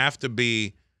it'll have to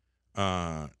be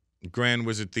Grand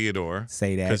Wizard Theodore.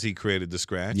 Say that. Because he created the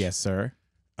scratch. Yes, sir.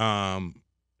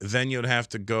 Then you'd have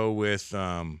to go with,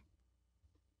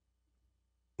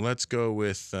 let's go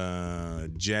with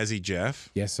Jazzy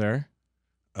Jeff. Yes, sir.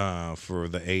 For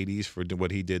the 80s, for what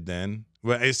he did then.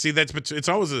 Well, see, it's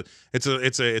always it's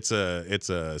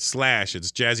a slash.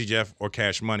 It's Jazzy Jeff or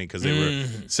Cash Money because they were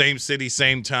same city,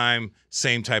 same time,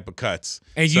 same type of cuts.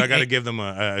 And so I got to give them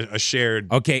a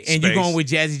shared. Okay, and you're going with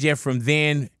Jazzy Jeff from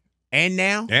then and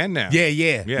now? And now.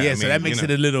 Yeah. I mean, so that makes it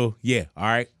a little, all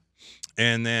right.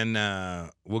 And then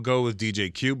we'll go with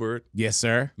DJ Qbert. Yes,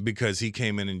 sir. Because he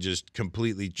came in and just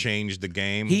completely changed the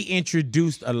game. He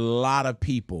introduced a lot of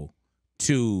people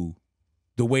to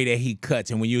the way that he cuts.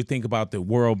 And when you think about the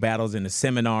world battles and the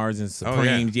seminars and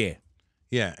Supremes,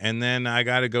 Yeah, and then I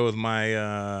got to go with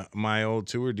my my old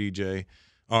tour DJ,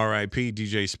 R.I.P.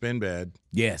 DJ Spinbad.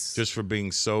 Yes. Just for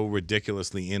being so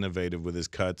ridiculously innovative with his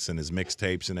cuts and his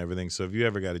mixtapes and everything. So if you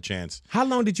ever got a chance. How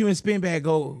long did you and Spinbad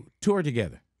go tour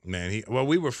together? Man,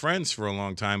 we were friends for a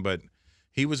long time, but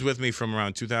he was with me from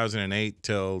around 2008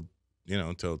 till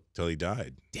he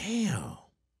died. Damn.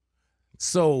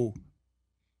 So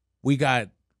we got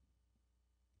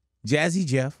Jazzy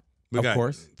Jeff, of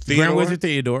course. Theodore, Grand Wizard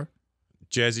Theodore.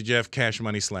 Jazzy Jeff, Cash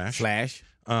Money Slash.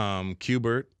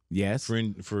 Qbert. Yes.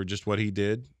 For just what he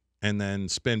did. And then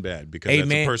Spinbad because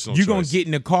that's a personal choice. You're going to get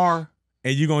in the car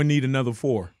and you're going to need another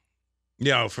 4.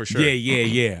 Yeah, for sure.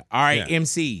 Yeah. All right,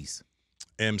 MCs.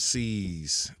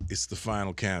 MCs. It's the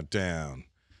final countdown.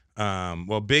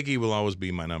 Well, Biggie will always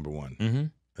be my number 1.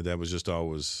 Mm-hmm. That was just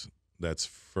always, that's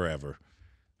forever.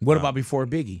 What about before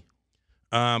Biggie?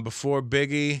 Before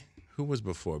Biggie, who was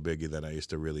before Biggie that I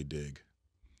used to really dig?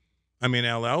 I mean,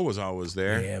 LL was always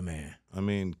there. Yeah, man. I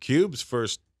mean, Cube's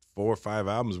first 4 or 5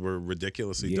 albums were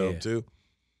ridiculously dope too.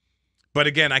 But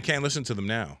again, I can't listen to them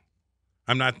now.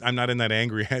 I'm not in that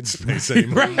angry headspace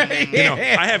anymore. Right.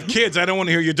 I have kids. I don't want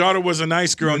to hear your daughter was a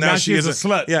nice girl. Now she is a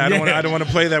slut. Yeah, I don't want to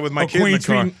play that with my kids in the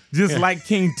car. Just like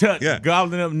King Tut,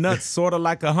 gobbling up nuts, sort of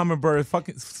like a hummingbird,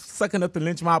 fucking sucking up the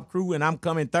lynch mob crew, and I'm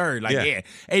coming third. Like, yeah.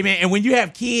 Hey, man, and when you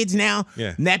have kids now,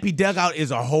 Nappy Dugout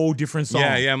is a whole different song.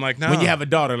 Yeah, I'm like, no. When you have a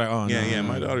daughter, like, oh, no.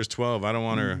 My daughter's 12. I don't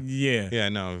want her. Yeah,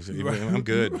 no, I'm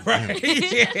good. Right.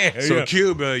 So,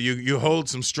 Cuba, you hold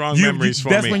some strong memories for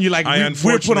me. That's when you're like,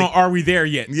 we're put on Are We There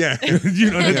Yet? Yeah.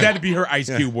 That'd be her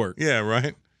Ice Cube work. Yeah,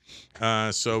 right.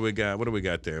 So we got, what do we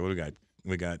got there? What do we got?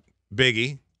 We got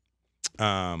Biggie.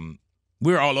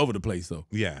 We're all over the place, though.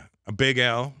 Yeah. A Big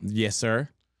L. Yes, sir.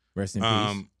 Rest in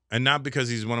peace. And not because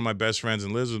he's one of my best friends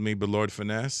and lives with me, but Lord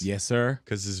Finesse. Yes, sir.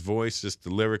 Because his voice, just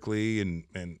lyrically,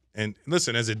 and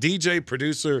listen, as a DJ,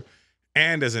 producer,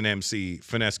 and as an MC,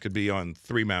 Finesse could be on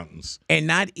 3 mountains. And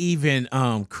not even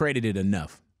credited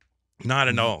enough. Not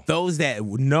at all. Those that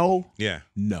know,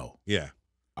 know. Yeah.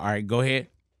 All right, go ahead.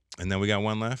 And then we got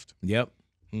one left? Yep.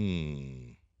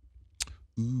 Ooh,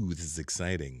 this is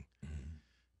exciting.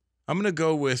 I'm going to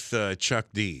go with Chuck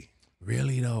D.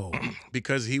 Really, though?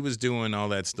 Because he was doing all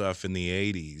that stuff in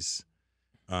the 80s,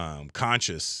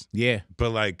 conscious. Yeah.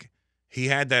 But, like, he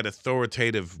had that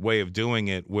authoritative way of doing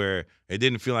it where it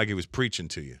didn't feel like he was preaching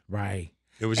to you. Right.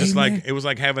 It was just it was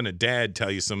like having a dad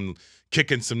tell you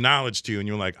kicking some knowledge to you, and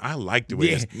you're like, I like the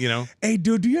way, Hey,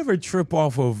 dude, do you ever trip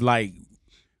off of, like,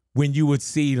 when you would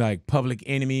see, like, Public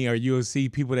Enemy, or you would see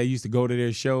people that used to go to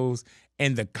their shows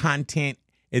and the content,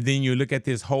 and then you look at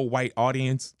this whole white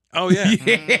audience? Oh,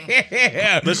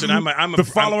 yeah. Listen, I'm the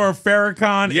follower of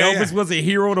Farrakhan. Elvis was a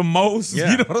hero the most.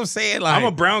 Yeah. You know what I'm saying? Like, I'm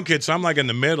a brown kid, so I'm like in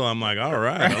the middle. I'm like, all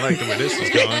right, I like the way this is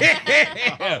going.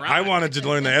 I wanted to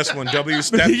learn the S1W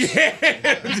steps.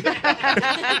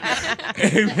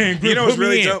 Hey, man, you know what's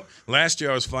really dope? Last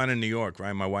year I was flying in New York,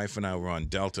 right? My wife and I were on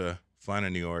Delta flying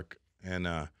in New York, and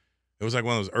it was like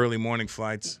one of those early morning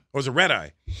flights. It was a red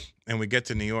eye, and we get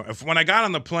to New York. When I got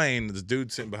on the plane, this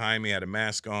dude sitting behind me had a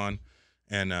mask on.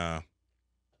 And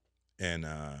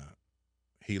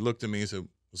he looked at me and said,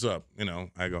 "What's up?"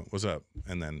 I go, "What's up?"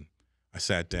 And then I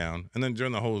sat down. And then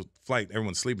during the whole flight,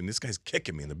 everyone's sleeping. This guy's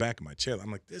kicking me in the back of my chair.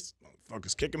 I'm like, this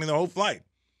motherfucker's kicking me the whole flight.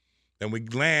 Then we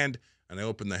land, and I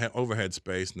open the overhead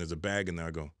space, and there's a bag in there.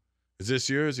 I go, "Is this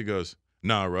yours?" He goes,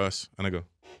 "Nah, Russ." And I go,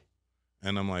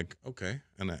 and I'm like, okay.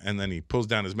 And then he pulls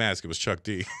down his mask. It was Chuck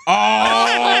D.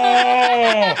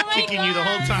 Oh! Kicking you the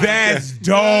whole time. That's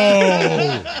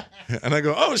dope. And I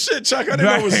go, oh, shit, Chuck, I didn't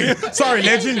know it was you. Sorry,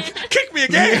 legend. Kick me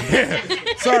again. Yeah.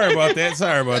 Sorry about that.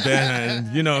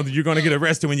 And, you're going to get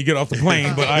arrested when you get off the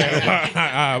plane, but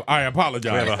I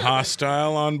apologize. We have a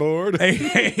hostile on board.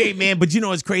 Hey, man, but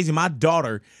it's crazy. My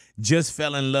daughter just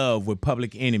fell in love with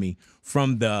Public Enemy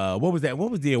from the, what was that?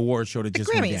 What was the award show that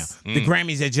just went down? The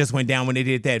Grammys that just went down when they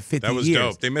did that 50 years. That was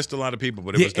dope. They missed a lot of people,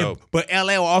 but it was dope. But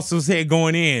LL also said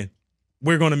going in,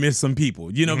 we're going to miss some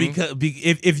people, because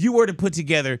if you were to put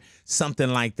together something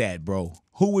like that, bro,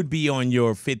 who would be on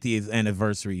your 50th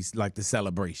anniversaries, like the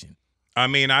celebration? I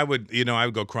mean, I would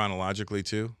go chronologically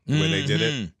too, the way they did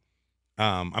it.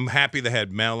 I'm happy they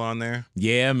had Mel on there.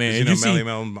 Yeah, man. Melly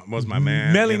Mel was my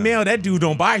man. Melly Mel, that dude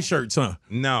don't buy shirts, huh?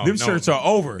 No. Them shirts are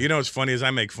over. You know what's funny is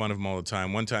I make fun of him all the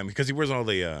time. One time, because he wears all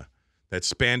the that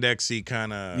spandexy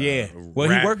kind of he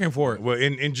working for it. Well,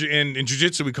 in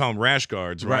jiu-jitsu we call them rash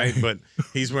guards, right? But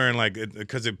he's wearing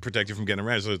because it protects you from getting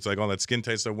rash. So it's like all that skin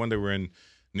tight stuff. One day we're in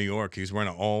New York. He's wearing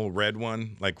an all red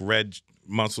one, like red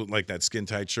muscle, like that skin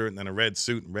tight shirt, and then a red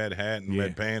suit and red hat and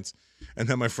red pants. And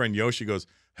then my friend Yoshi goes,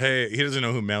 hey, he doesn't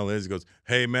know who Mel is. He goes,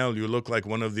 hey, Mel, you look like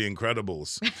one of the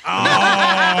Incredibles.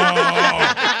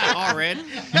 Oh! All red.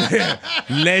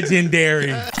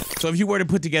 Legendary. So if you were to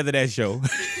put together that show,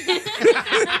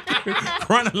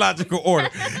 chronological order,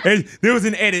 there was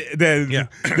an edit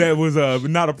that was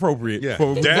not appropriate. Yeah,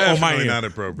 for definitely not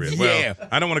appropriate. Yeah. Well,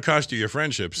 I don't want to cost you your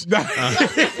friendships.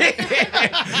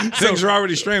 Things are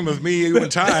already strained with me, you,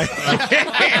 and Ty.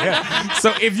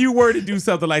 So if you were to do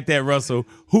something like that, Russell,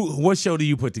 what show do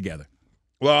you put together?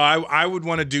 Well, I would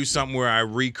want to do something where I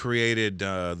recreated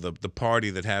the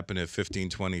party that happened at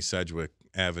 1520 Sedgwick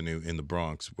Avenue in the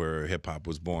Bronx, where hip hop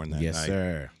was born that night. Yes,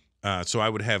 sir. So I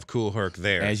would have Kool Herc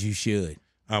there. As you should.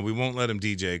 We won't let him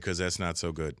DJ because that's not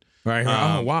so good. Right.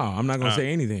 Wow. I'm not going to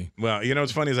say anything. Well,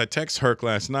 what's funny is I text Herc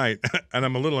last night, and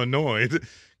I'm a little annoyed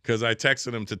because I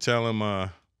texted him to tell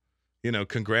him,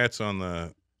 congrats on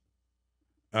the.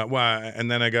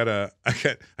 And then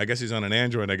I guess he's on an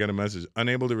Android. I got a message,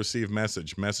 unable to receive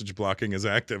message. Message blocking is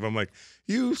active. I'm like,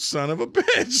 you son of a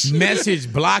bitch.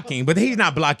 Message blocking, but he's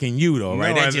not blocking you though,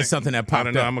 right? No, That's just something that popped up. I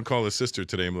don't know. I'm gonna call his sister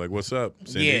today and be like, what's up,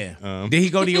 Cindy? Yeah. Did he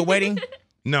go to your wedding?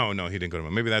 No, he didn't go to my.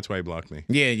 Maybe that's why he blocked me.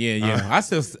 Yeah. I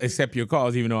still accept your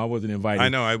calls even though I wasn't invited. I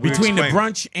know. Between the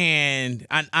brunch and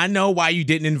I know why you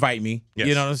didn't invite me. Yes.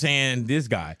 You know what I'm saying? This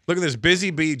guy. Look at this. Busy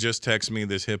Bee just texted me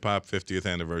this hip hop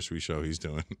 50th anniversary show he's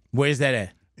doing. Where's that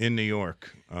at? In New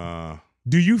York.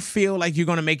 Do you feel like you're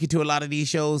going to make it to a lot of these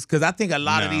shows? Because I think a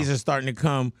lot of these are starting to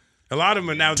come. A lot of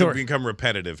them are now become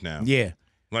repetitive now. Yeah.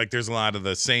 Like there's a lot of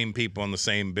the same people on the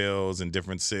same bills in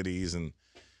different cities. And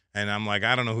I'm like,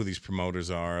 I don't know who these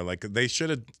promoters are. Like they should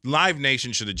have, Live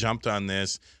Nation should have jumped on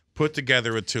this, put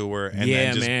together a tour, and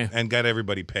and got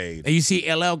everybody paid. And you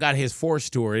see, LL got his Force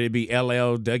tour. It'd be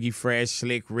LL, Dougie Fresh,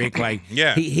 Slick Rick. Like,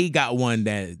 he got one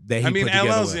that he put together.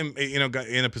 LL's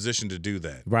in a position to do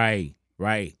that. Right.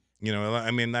 You know, I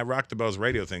mean, that Rock the Bells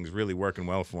radio thing is really working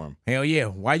well for him. Hell yeah.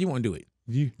 Why you want to do it?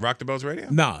 Rock the Bells radio?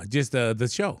 No, just the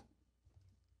show.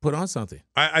 Put on something.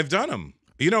 I've done them.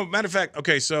 You know, matter of fact,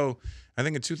 okay, so I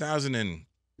think in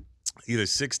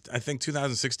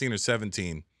 2016 or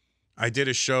 17, I did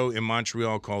a show in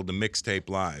Montreal called the Mixtape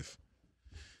Live.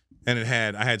 And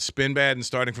I had Spin Bad and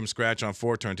Starting From Scratch on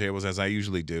 4 turntables, as I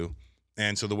usually do.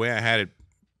 And so the way I had it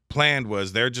planned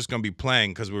was they're just going to be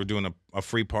playing because we were doing a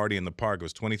free party in the park. It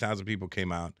was 20,000 people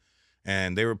came out,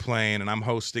 and they were playing, and I'm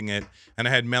hosting it. And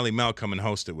I had Melly Mel come and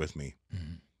host it with me.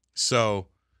 Mm-hmm. So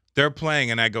they're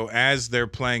playing, and I go, as they're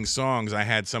playing songs, I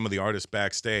had some of the artists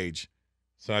backstage.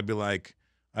 So I'd look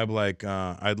at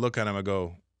them, I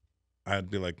go,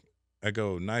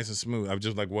 nice and smooth. I would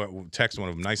just text one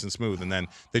of them, nice and smooth. And then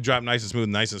they dropped nice and smooth,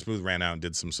 ran out and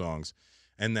did some songs.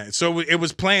 And so it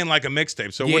was playing like a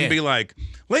mixtape. So it wouldn't be like,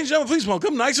 ladies and gentlemen, please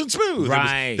welcome Nice and Smooth.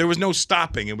 Right. There was no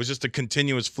stopping. It was just a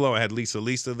continuous flow. I had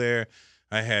Lisa there.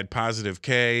 I had Positive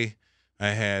K. I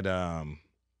had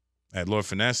Lord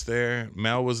Finesse there.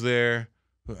 Mel was there.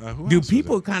 Do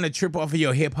people kind of trip off of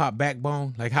your hip hop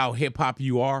backbone, like how hip hop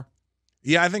you are?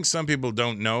 Yeah, I think some people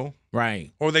don't know.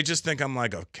 Right. Or they just think I'm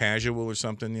like a casual or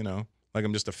something, you know, like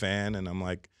I'm just a fan, and I'm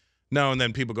like, no. And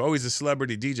then people go, oh, he's a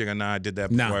celebrity DJ. I go, nah, I did that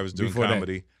before I was doing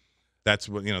comedy. That's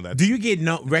what, you know. That's. Do you get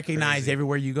recognized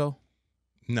everywhere you go?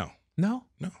 No. No?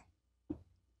 No.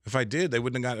 If I did, they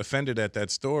wouldn't have got offended at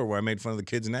that store where I made fun of the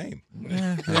kid's name.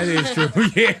 Yeah, that is true.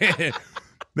 Yeah,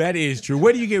 that is true.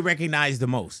 Where do you get recognized the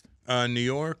most? New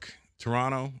York,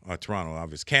 Toronto,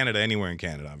 obviously. Canada, anywhere in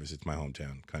Canada, obviously. It's my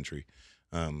hometown country.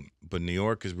 But New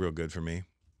York is real good for me.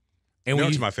 And New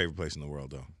York's my favorite place in the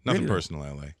world, though. Nothing personal,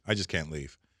 LA. I just can't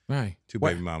leave. Right. 2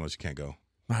 baby mamas, you can't go.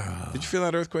 Did you feel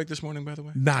that earthquake this morning, by the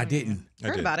way? No, I didn't. I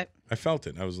heard about it. I felt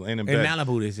it. I was laying in bed. In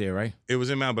Malibu, they said, right? It was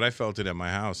in Malibu, but I felt it at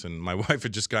my house, and my wife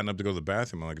had just gotten up to go to the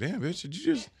bathroom. I'm like, damn, bitch, did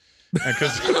you just...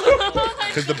 Because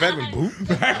the bed went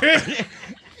boop.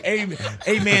 Hey,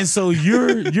 man, so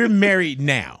you're married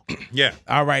now. Yeah.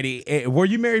 All righty. Were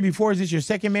you married before? Is this your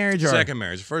second marriage? Or? Second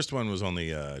marriage. The first one was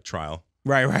only trial.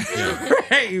 Right. Yeah.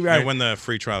 right. And when the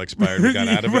free trial expired, we got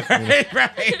out of it.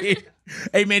 Right.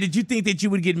 Hey, man, did you think that you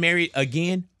would get married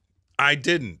again? I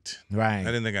didn't. Right. I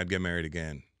didn't think I'd get married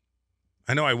again.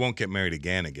 I know I won't get married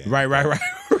again. Right.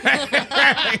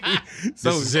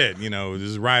 So this is it. You know, this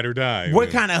is ride or die.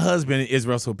 What kind of husband is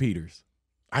Russel Peters?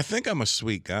 I think I'm a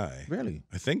sweet guy. Really?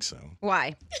 I think so.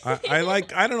 Why? I like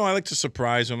to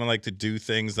surprise them. I like to do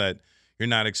things that you're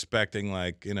not expecting,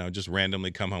 like, you know, just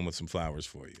randomly come home with some flowers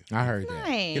for you. I heard that.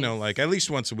 Nice. You know, like at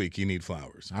least once a week you need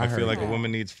flowers. I feel like a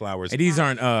woman needs flowers. And these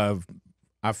aren't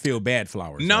I feel bad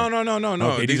flowers. No.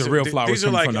 Okay, these are real flowers. These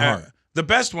are like from the heart. The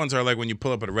best ones are like when you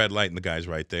pull up at a red light and the guy's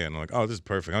right there, and I'm like, oh, this is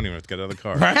perfect. I don't even have to get out of the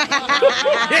car.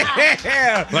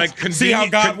 Yeah. Like see how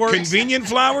God works? Convenient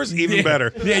flowers, even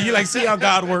better. Yeah, you like see how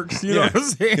God works. You know what I'm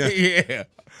saying? Yeah.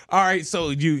 All right, so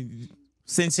you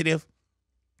sensitive?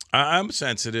 I'm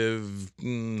sensitive.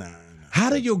 Nah.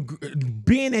 How do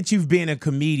being that you've been a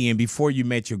comedian before you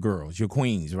met your girls, your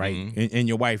queens, right, and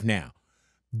your wife now,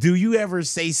 do you ever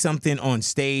say something on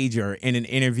stage or in an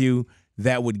interview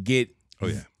that would get? Oh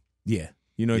yeah. Yeah,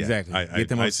 you know exactly.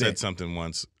 I said something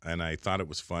once, and I thought it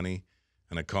was funny,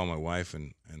 and I called my wife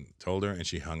and told her, and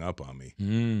she hung up on me.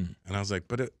 And I was like,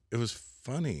 but it was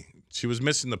funny. She was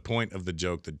missing the point of the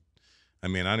joke. I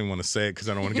don't even want to say it because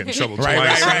I don't want to get in trouble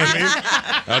twice.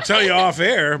 Right. I'll tell you off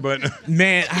air, but...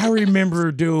 Man, I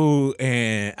remember, dude,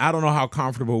 and I don't know how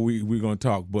comfortable we're going to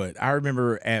talk, but I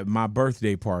remember at my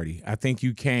birthday party, I think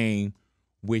you came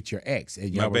with your ex,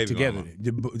 and y'all were together.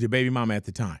 Your baby mama at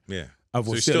the time. Yeah.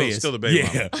 So still the baby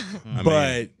mama.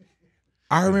 But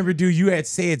I remember, dude, you had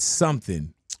said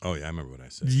something. Oh, yeah, I remember what I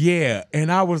said. Yeah,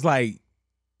 and I was like,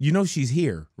 you know she's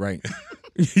here, right?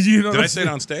 You know Did I say it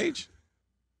on stage?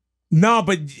 No,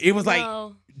 but it was like,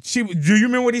 do you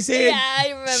remember what he said? Yeah,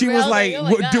 I remember. She was like,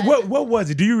 oh what was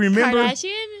it? Do you remember?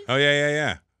 Kardashian? Oh,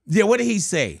 yeah. Yeah, what did he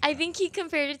say? I think he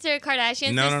compared it to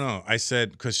Kardashians. No. I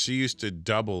said because she used to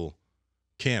double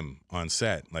Kim on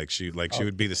set. Like she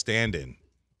would be the stand-in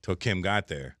till Kim got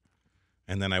there.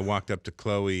 And then I walked up to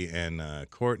Chloe and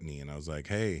Courtney, and I was like,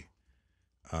 hey,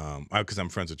 because I'm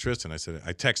friends with Tristan. I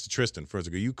texted Tristan first.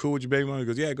 I go, you cool with your baby mama? He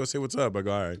goes, yeah, go say what's up. I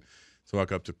go, all right. So I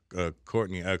walk up to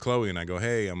Chloe, and I go,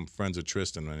 hey, I'm friends with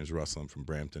Tristan. My name's Russell. I'm from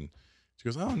Brampton. She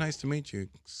goes, oh, nice to meet you.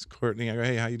 It's Courtney. I go,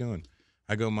 hey, how you doing?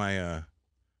 I go, my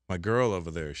girl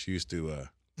over there, she used to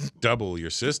double your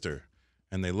sister.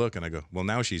 And they look, and I go, well,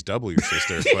 now she's double your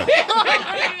sister. But...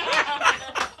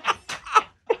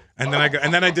 And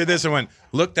then I did this and went,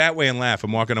 look that way and laugh.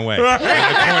 I'm walking away. And I pointed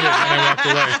and I walked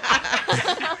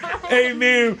away. Hey,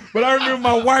 man, but I remember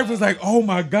my wife was like, oh,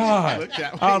 my God.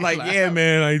 I was like, yeah,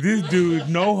 man, like this dude,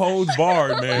 no holds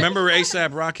barred, man. Remember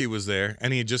A$AP Rocky was there,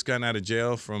 and he had just gotten out of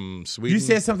jail from Sweden? You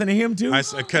said something to him, too?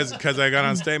 Because I got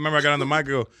on stage. Remember, I got on the mic and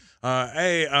go,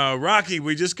 hey, Rocky,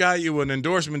 we just got you an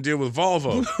endorsement deal with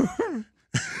Volvo.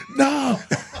 No.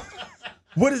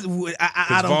 What is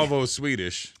I don't Volvo is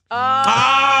Swedish.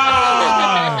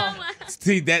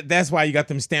 See, that's why you got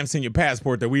them stamps in your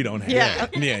passport that we don't have. Yeah.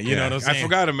 Yeah, you know what I'm saying? I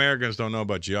forgot Americans don't know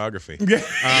about geography. You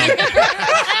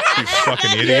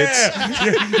fucking idiots.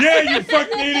 Yeah, you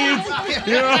fucking idiots.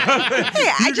 You know? Hey,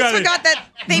 I just forgot that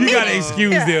they You made gotta it.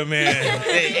 excuse them, man.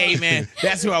 Hey, man,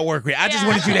 that's who I work with. I just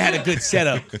wanted you to have a good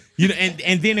setup. You know,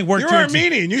 and then it worked. You're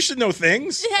Armenian. You should know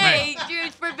things. Hey, you're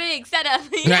for big setup.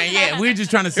 Right, yeah, we're just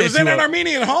trying to set It was you in up. an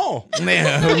Armenian hall.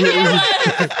 Yeah. It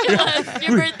was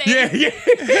your birthday. Yeah.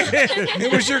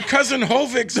 It was your cousin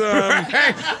Hovik's.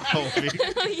 Oh,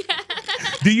 yeah.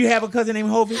 Do you have a cousin named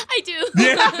Hovey? I do.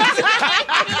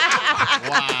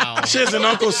 Wow. She has an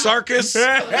Uncle Sarkis.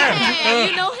 Hey,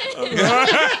 you know him?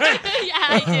 Yeah,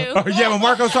 I do. Oh, you have a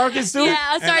Marco Sarkis too?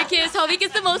 Yeah, Sarkis. Hovik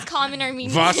is the most common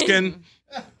Armenian. Voskin.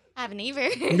 I have a neighbor. I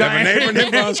have a neighbor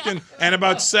named Voskin. And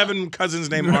about 7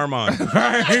 cousins named Armand.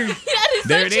 That is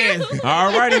There so it is. true.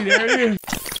 All righty, there it is.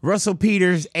 Russel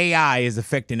Peters, AI is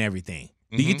affecting everything.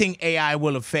 Do you think AI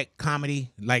will affect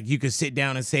comedy? Like you could sit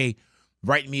down and say,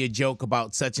 write me a joke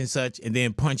about such and such and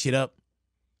then punch it up?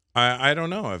 I don't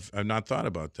know. I've not thought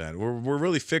about that. We're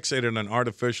really fixated on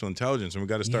artificial intelligence, and we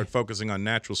got to start focusing on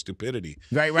natural stupidity.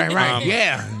 Right.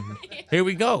 Yeah. Here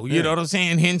we go. You know what I'm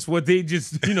saying? Hence what they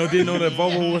just, didn't know that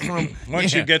Volvo was from. Why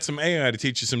don't you get some AI to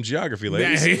teach you some geography,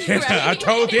 ladies? I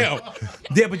told them.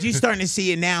 Yeah, but you're starting to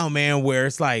see it now, man, where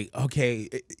it's like, okay,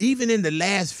 even in the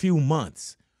last few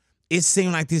months, it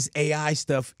seemed like this AI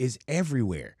stuff is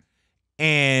everywhere.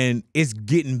 And it's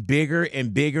getting bigger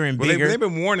and bigger and bigger. They've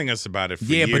been warning us about it for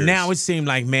years. Yeah, but now it seemed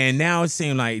like,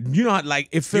 like,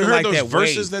 it feels you heard like those that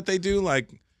verses way. that they do?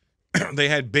 Like, they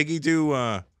had Biggie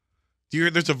do,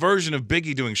 there's a version of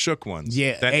Biggie doing Shook Ones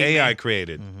that AI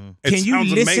created. It Can you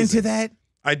sounds listen amazing. to that?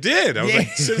 I did. I was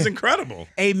like, this is incredible.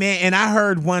 Hey, man, and I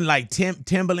heard one like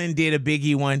Timbaland did a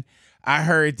Biggie one. I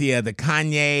heard the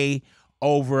Kanye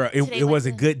over, it was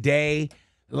a good day.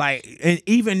 Like, and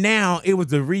even now, it was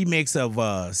the remix of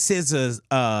SZA's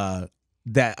Kill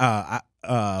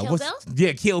Bill?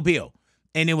 Yeah, Kill Bill.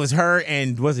 And it was her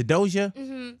and was it Doja?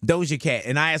 Doja Cat.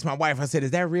 And I asked my wife, I said,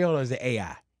 is that real or is it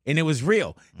AI? And it was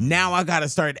real. Now I gotta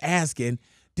start asking,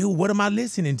 dude, what am I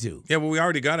listening to? Yeah, well, we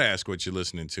already got to ask what you're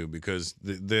listening to because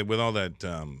with all that,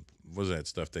 what was that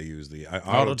stuff they use? The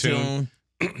auto-tune.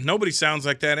 Nobody sounds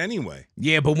like that anyway.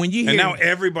 Yeah, but when you hear... And now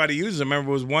everybody uses it.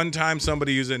 Remember, it was one time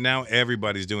somebody used it. Now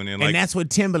everybody's doing it. Like, and that's what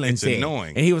Timbaland said. It's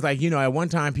annoying. And he was like, at one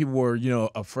time people were,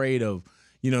 afraid of,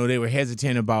 they were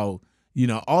hesitant about,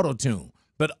 auto-tune.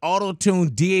 But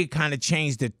auto-tune did kind of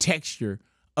change the texture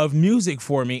of music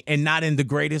for me and not in the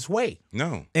greatest way.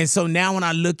 No. And so now when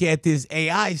I look at this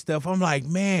AI stuff, I'm like,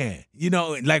 man,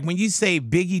 like when you say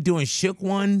Biggie doing Shook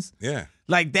Ones... Yeah.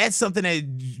 Like, that's something that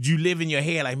you live in your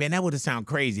head. Like, man, that would have sound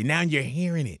crazy. Now you're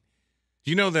hearing it.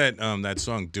 You know that that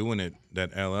song "Doing It"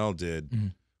 that LL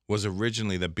did was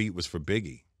originally the beat was for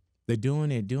Biggie. They're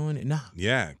doing it. No.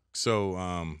 Yeah. So.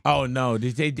 Oh no!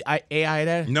 Did they AI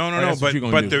that? No. But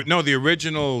The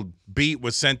original beat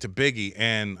was sent to Biggie,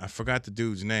 and I forgot the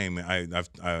dude's name.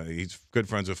 He's good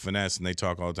friends with Finesse, and they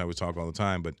talk all the time. We talk all the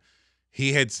time, but.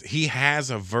 He has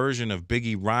a version of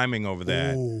Biggie rhyming over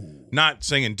that. Ooh. Not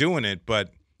singing, doing it,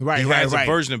 but he has a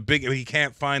version of Biggie. He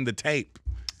can't find the tape.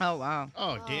 Oh, wow.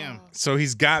 Oh, damn. So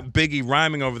he's got Biggie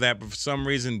rhyming over that, but for some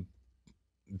reason,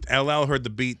 LL heard the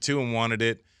beat too and wanted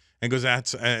it, and goes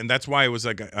that's why it was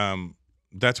like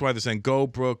that's why they're saying "Go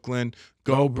Brooklyn,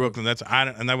 go Brooklyn."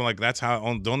 And they were like, that's how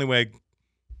the only way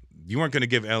you weren't going to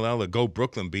give LL a "Go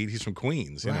Brooklyn" beat. He's from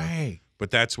Queens, you know? But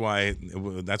that's why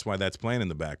that's playing in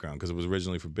the background, because it was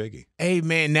originally for Biggie. Hey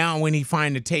man, now when he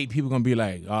find the tape, people gonna be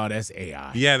like, "Oh, that's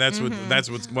AI." Yeah, that's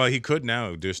what's. Well, he could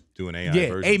now just do an AI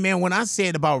version. Hey man, when I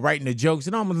said about writing the jokes,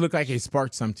 it almost looked like it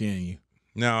sparked something in you.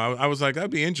 No, I was like,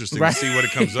 that'd be interesting to see what it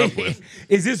comes up with.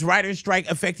 Is this writer's strike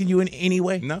affecting you in any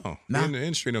way? No, nah. The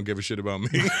industry don't give a shit about me.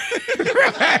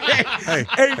 hey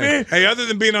man. Hey, other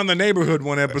than being on the Neighborhood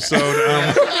one episode.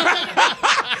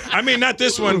 I mean, not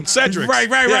this one, Cedric. Right.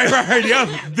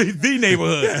 The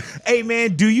Neighborhood. Yeah. Hey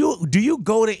man, do you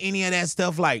go to any of that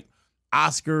stuff like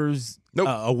Oscars, nope.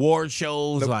 Award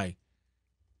shows, nope. like?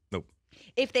 Nope.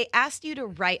 If they asked you to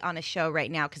write on a show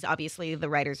right now, because obviously the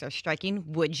writers are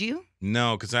striking, would you?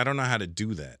 No, because I don't know how to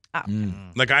do that. Oh.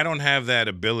 Like, I don't have that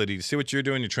ability to see what you're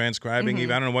doing. You're transcribing.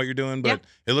 Even I don't know what you're doing, but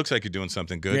it looks like you're doing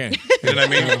something good. Yeah. You know what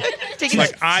I mean?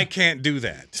 Like, I can't do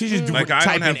that. She just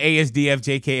type in ASDF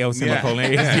JKL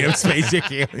ASDF space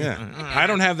JKL. Yeah. I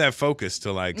don't have that focus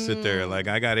to like sit there. Like,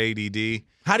 I got ADD.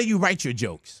 How do you write your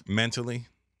jokes? Mentally.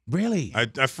 Really? I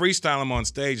freestyle them on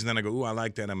stage, and then I go, ooh, I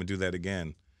like that. I'm going to do that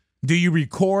again. Do you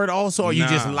record also, or you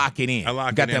just lock it in? I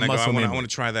lock it in. I want to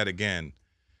try that again.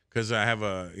 Because I have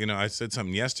I said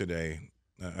something yesterday.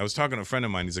 I was talking to a friend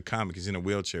of mine. He's a comic. He's in a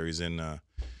wheelchair. He's in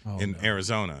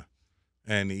Arizona.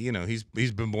 And, he's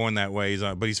been born that way.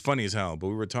 But he's funny as hell. But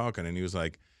we were talking, and he was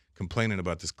like complaining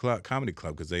about this comedy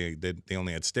club because they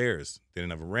only had stairs. They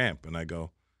didn't have a ramp. And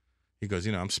he goes,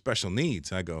 I'm special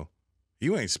needs. I go,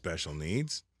 you ain't special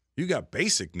needs. You got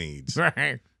basic needs.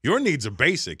 Right. Your needs are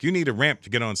basic. You need a ramp to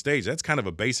get on stage. That's kind of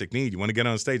a basic need. You want to get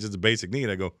on stage, it's a basic need.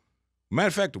 I go, matter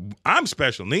of fact, I'm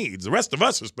special needs. The rest of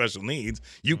us are special needs.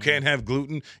 You can't have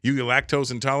gluten. You're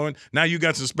lactose intolerant. Now you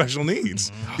got some special needs.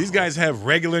 These guys have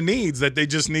regular needs that they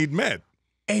just need met.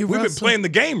 Hey, We've been playing the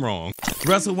game wrong.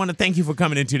 Russell, want to thank you for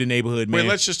coming into the Neighborhood, man. Wait,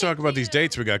 let's just talk about these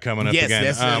dates we got coming up again.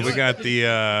 Yes. We got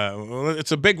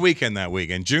it's a big weekend that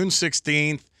weekend. June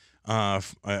 16th.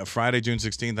 Friday, June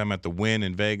 16th, I'm at the Wynn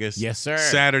in Vegas. Yes, sir.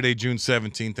 Saturday, June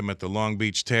 17th, I'm at the Long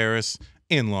Beach Terrace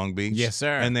in Long Beach. Yes,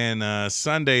 sir. And then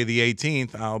Sunday, the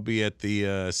 18th, I'll be at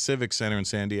the Civic Center in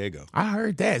San Diego. I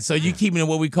heard that. So you keeping it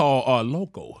what we call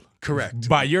local. Correct.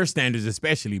 By your standards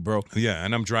especially, bro. Yeah,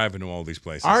 and I'm driving to all these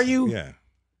places. Are you? Yeah.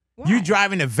 Why? You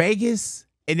driving to Vegas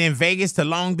and then Vegas to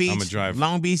Long Beach? I'm going to drive.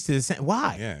 Long Beach to the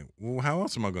Why? Yeah. Well, how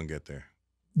else am I going to get there?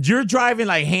 You're driving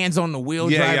like hands on the wheel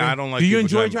driving? Yeah, I don't like Do you people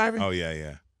enjoy driving? driving? Oh,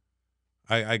 yeah.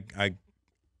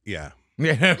 Yeah.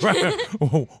 Yeah, right.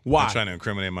 Why? I'm trying to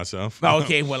incriminate myself. Oh,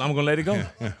 okay, well, I'm going to let it go.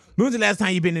 Yeah. When was the last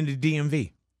time you been in the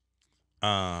DMV?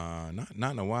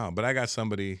 Not in a while, but I got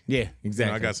somebody. Yeah,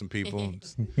 exactly. I got some people. When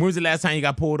was the last time you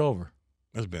got pulled over?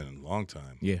 It's been a long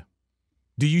time. Yeah.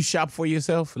 Do you shop for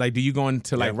yourself? Like, do you go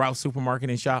into like Route Supermarket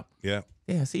and shop? Yeah.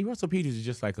 Yeah, see, Russel Peters is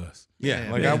just like us.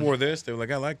 Yeah, I wore this. They were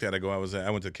like, I like that. I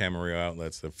went to Camarillo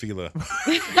Outlets. The Fila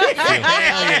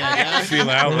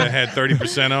outlet had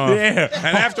 30% off. Yeah.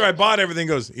 And after I bought everything,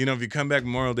 goes, if you come back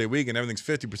Memorial Day weekend, everything's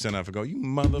 50% off. I go, you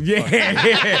motherfucker.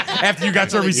 Yeah. After you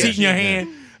got your receipt in your hand.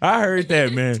 I heard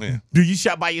that, man. Yeah. Do you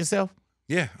shop by yourself?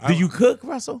 Yeah. Do you cook,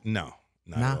 Russell? No,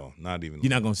 not at all. Not even.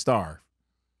 You're not going to starve.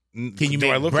 Can you Do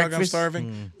make I look breakfast? like I'm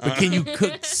starving? But can you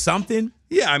cook something?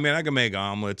 Yeah, I mean, I can make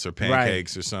omelets or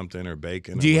pancakes or something or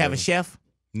bacon. Do you have a chef?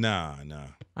 No.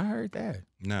 I heard that.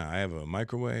 No, I have a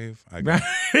microwave. I got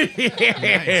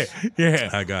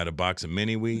a box of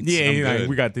mini wheats. Yeah,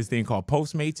 we got this thing called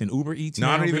Postmates and Uber Eats. No,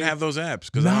 I don't even have those apps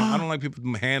because I don't like people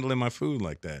handling my food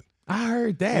like that. I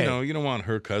heard that. You don't want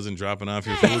her cousin dropping off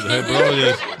your food.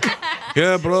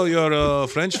 Hey, bro, your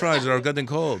French fries are getting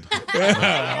cold.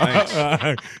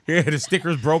 Yeah, the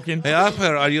sticker's broken. Hey,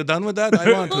 Upper, are you done with that?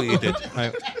 I want to eat it.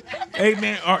 Hey,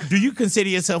 man, do you consider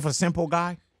yourself a simple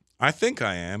guy? I think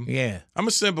I am. Yeah. I'm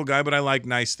a simple guy, but I like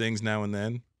nice things now and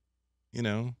then.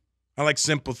 I like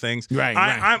simple things.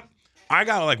 Right. I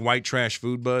got like white trash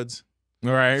food buds.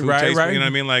 Right. You know what I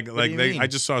mean? Mean? I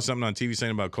just saw something on TV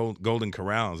saying about Golden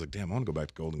Corral. I was like, damn, I want to go back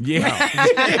to Golden Corral. Yeah.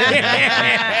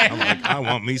 I'm like, I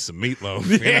want me some meatloaf.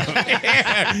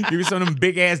 Give me some of them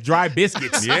big ass dry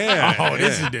biscuits. Yeah. Oh,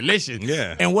 this is delicious.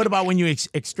 Yeah. And what about when you're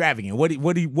extravagant? What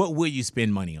will you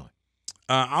spend money on?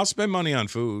 I'll spend money on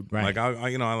food. Right. Like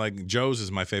I like Joe's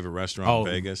is my favorite restaurant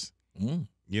in Vegas. Mm.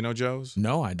 You know Joe's?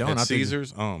 No, I don't. At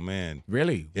Caesars? Oh man.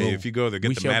 Really? Yeah, if you go there,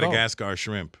 get the Madagascar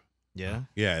shrimp. Yeah.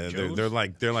 Yeah, they're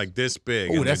like this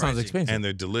big. Oh, that sounds expensive. And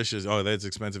they're delicious. Oh, that's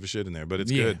expensive as shit in there, but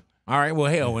it's good. All right.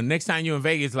 Well, hell, when next time you're in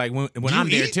Vegas, like when I'm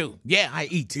there too. Yeah, I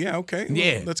eat. Yeah, okay.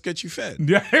 Yeah. Well, let's get you fed.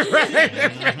 Yeah,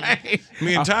 right.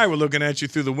 Me and Ty were looking at you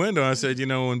through the window. I said,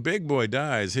 when Big Boy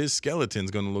dies, his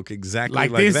skeleton's going to look exactly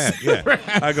like this? that.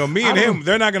 Yeah. I go, me and him,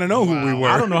 they're not going to know who we were.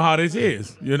 I don't know how this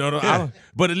is.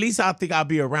 But at least I think I'll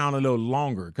be around a little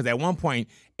longer. Because at one point,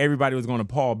 everybody was going to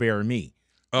Paul Bear me.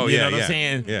 Oh, you yeah, know what I'm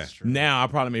saying? Yeah. Now I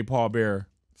probably may Paul Bear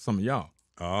some of y'all.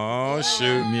 Oh,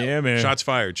 shoot. Yeah, man. Shots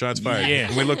fired. Yeah.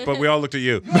 But we all looked at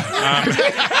you.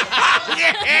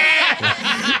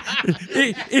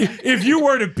 If you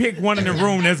were to pick one in the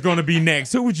room that's going to be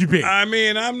next, who would you pick? I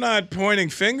mean, I'm not pointing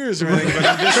fingers or anything, but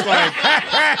I'm just like,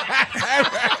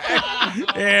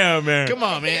 yeah, man. Come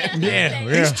on, man. Yeah.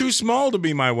 he's too small to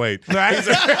be my weight. Right?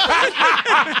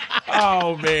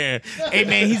 Oh, man. Hey,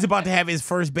 man, he's about to have his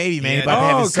first baby, man. He's about to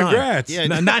have his son. Congrats. Yeah.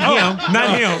 No, not him.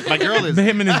 Not him. My girl is.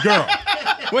 Him and his girl.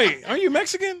 Wait, are you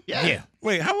Mexican? Yeah.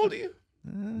 Wait, how old are you?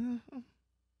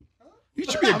 You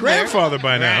should be a grandfather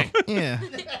by now. Yeah.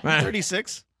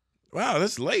 36. Wow,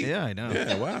 that's late. Yeah, I know.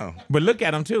 Yeah, wow. But look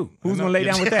at him, too. Who's going to lay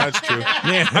down with that? That's true.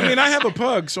 Yeah. I mean, I have a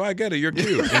pug, so I get it. You're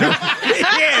cute.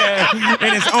 Yeah.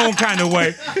 In its own kind of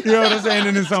way. You know what I'm saying?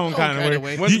 In its own kind of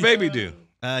way. What's the baby do?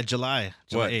 July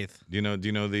What? 8th. Do you know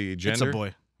the gender? It's a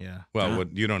boy. Yeah. Well,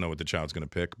 you don't know what the child's going to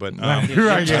pick, but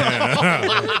Right,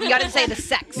 yeah. You got to say the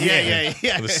sex. Yeah.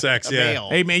 the sex, A yeah. male.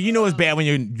 Hey, man, you know it's bad when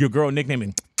your girl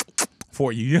nicknaming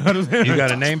for you. You know what I'm saying? You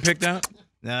got a name picked out?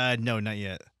 No, not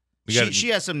yet. You She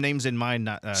has some names in mind.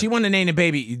 Not. She wanted to name the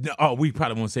baby. Oh, we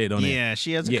probably won't say it on there. Yeah,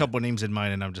 she has a couple names in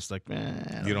mind, and I'm just like,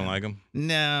 You don't like them?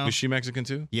 No. Is she Mexican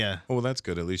too? Yeah. Oh, well, that's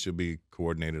good. At least you'll be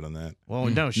coordinated on that. Well,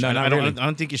 no, No, I not don't. really. I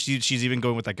don't think she's even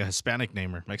going with like a Hispanic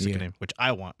name or Mexican name, which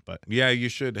I want. But Yeah, you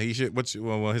should. He should.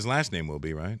 Well, his last name will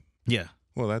be, right? yeah,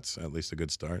 Well, that's at least a good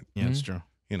start. yeah, it's true.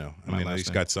 I My mean, at last least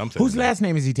name. got something. Whose last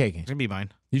name is he taking? It's gonna be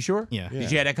mine. You sure? Yeah. Yeah.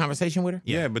 Did you have that conversation with her?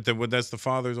 Yeah, but that's the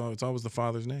father's. It's always the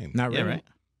father's name. Not really. Yeah, right.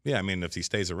 Yeah, I mean, if he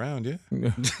stays around, yeah.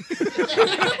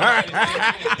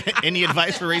 Any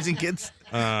advice for raising kids?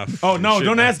 Oh, no, shit,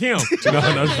 don't man. ask him.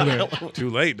 No.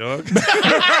 Too late, dog.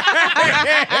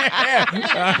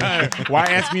 Why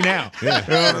ask me now? You know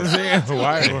what I'm saying?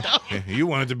 Why? You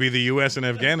wanted to be the U.S. in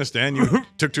Afghanistan. You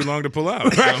took too long to pull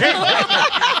out.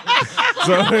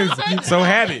 So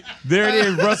have it. There it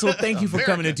is, Russell. Thank you for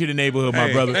coming into the neighborhood, my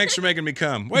Hey, brother. thanks for making me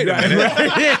come. Wait a minute.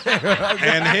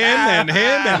 And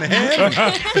him.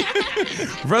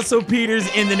 Russel Peters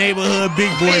in the neighborhood, Big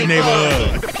Boy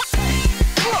neighborhood.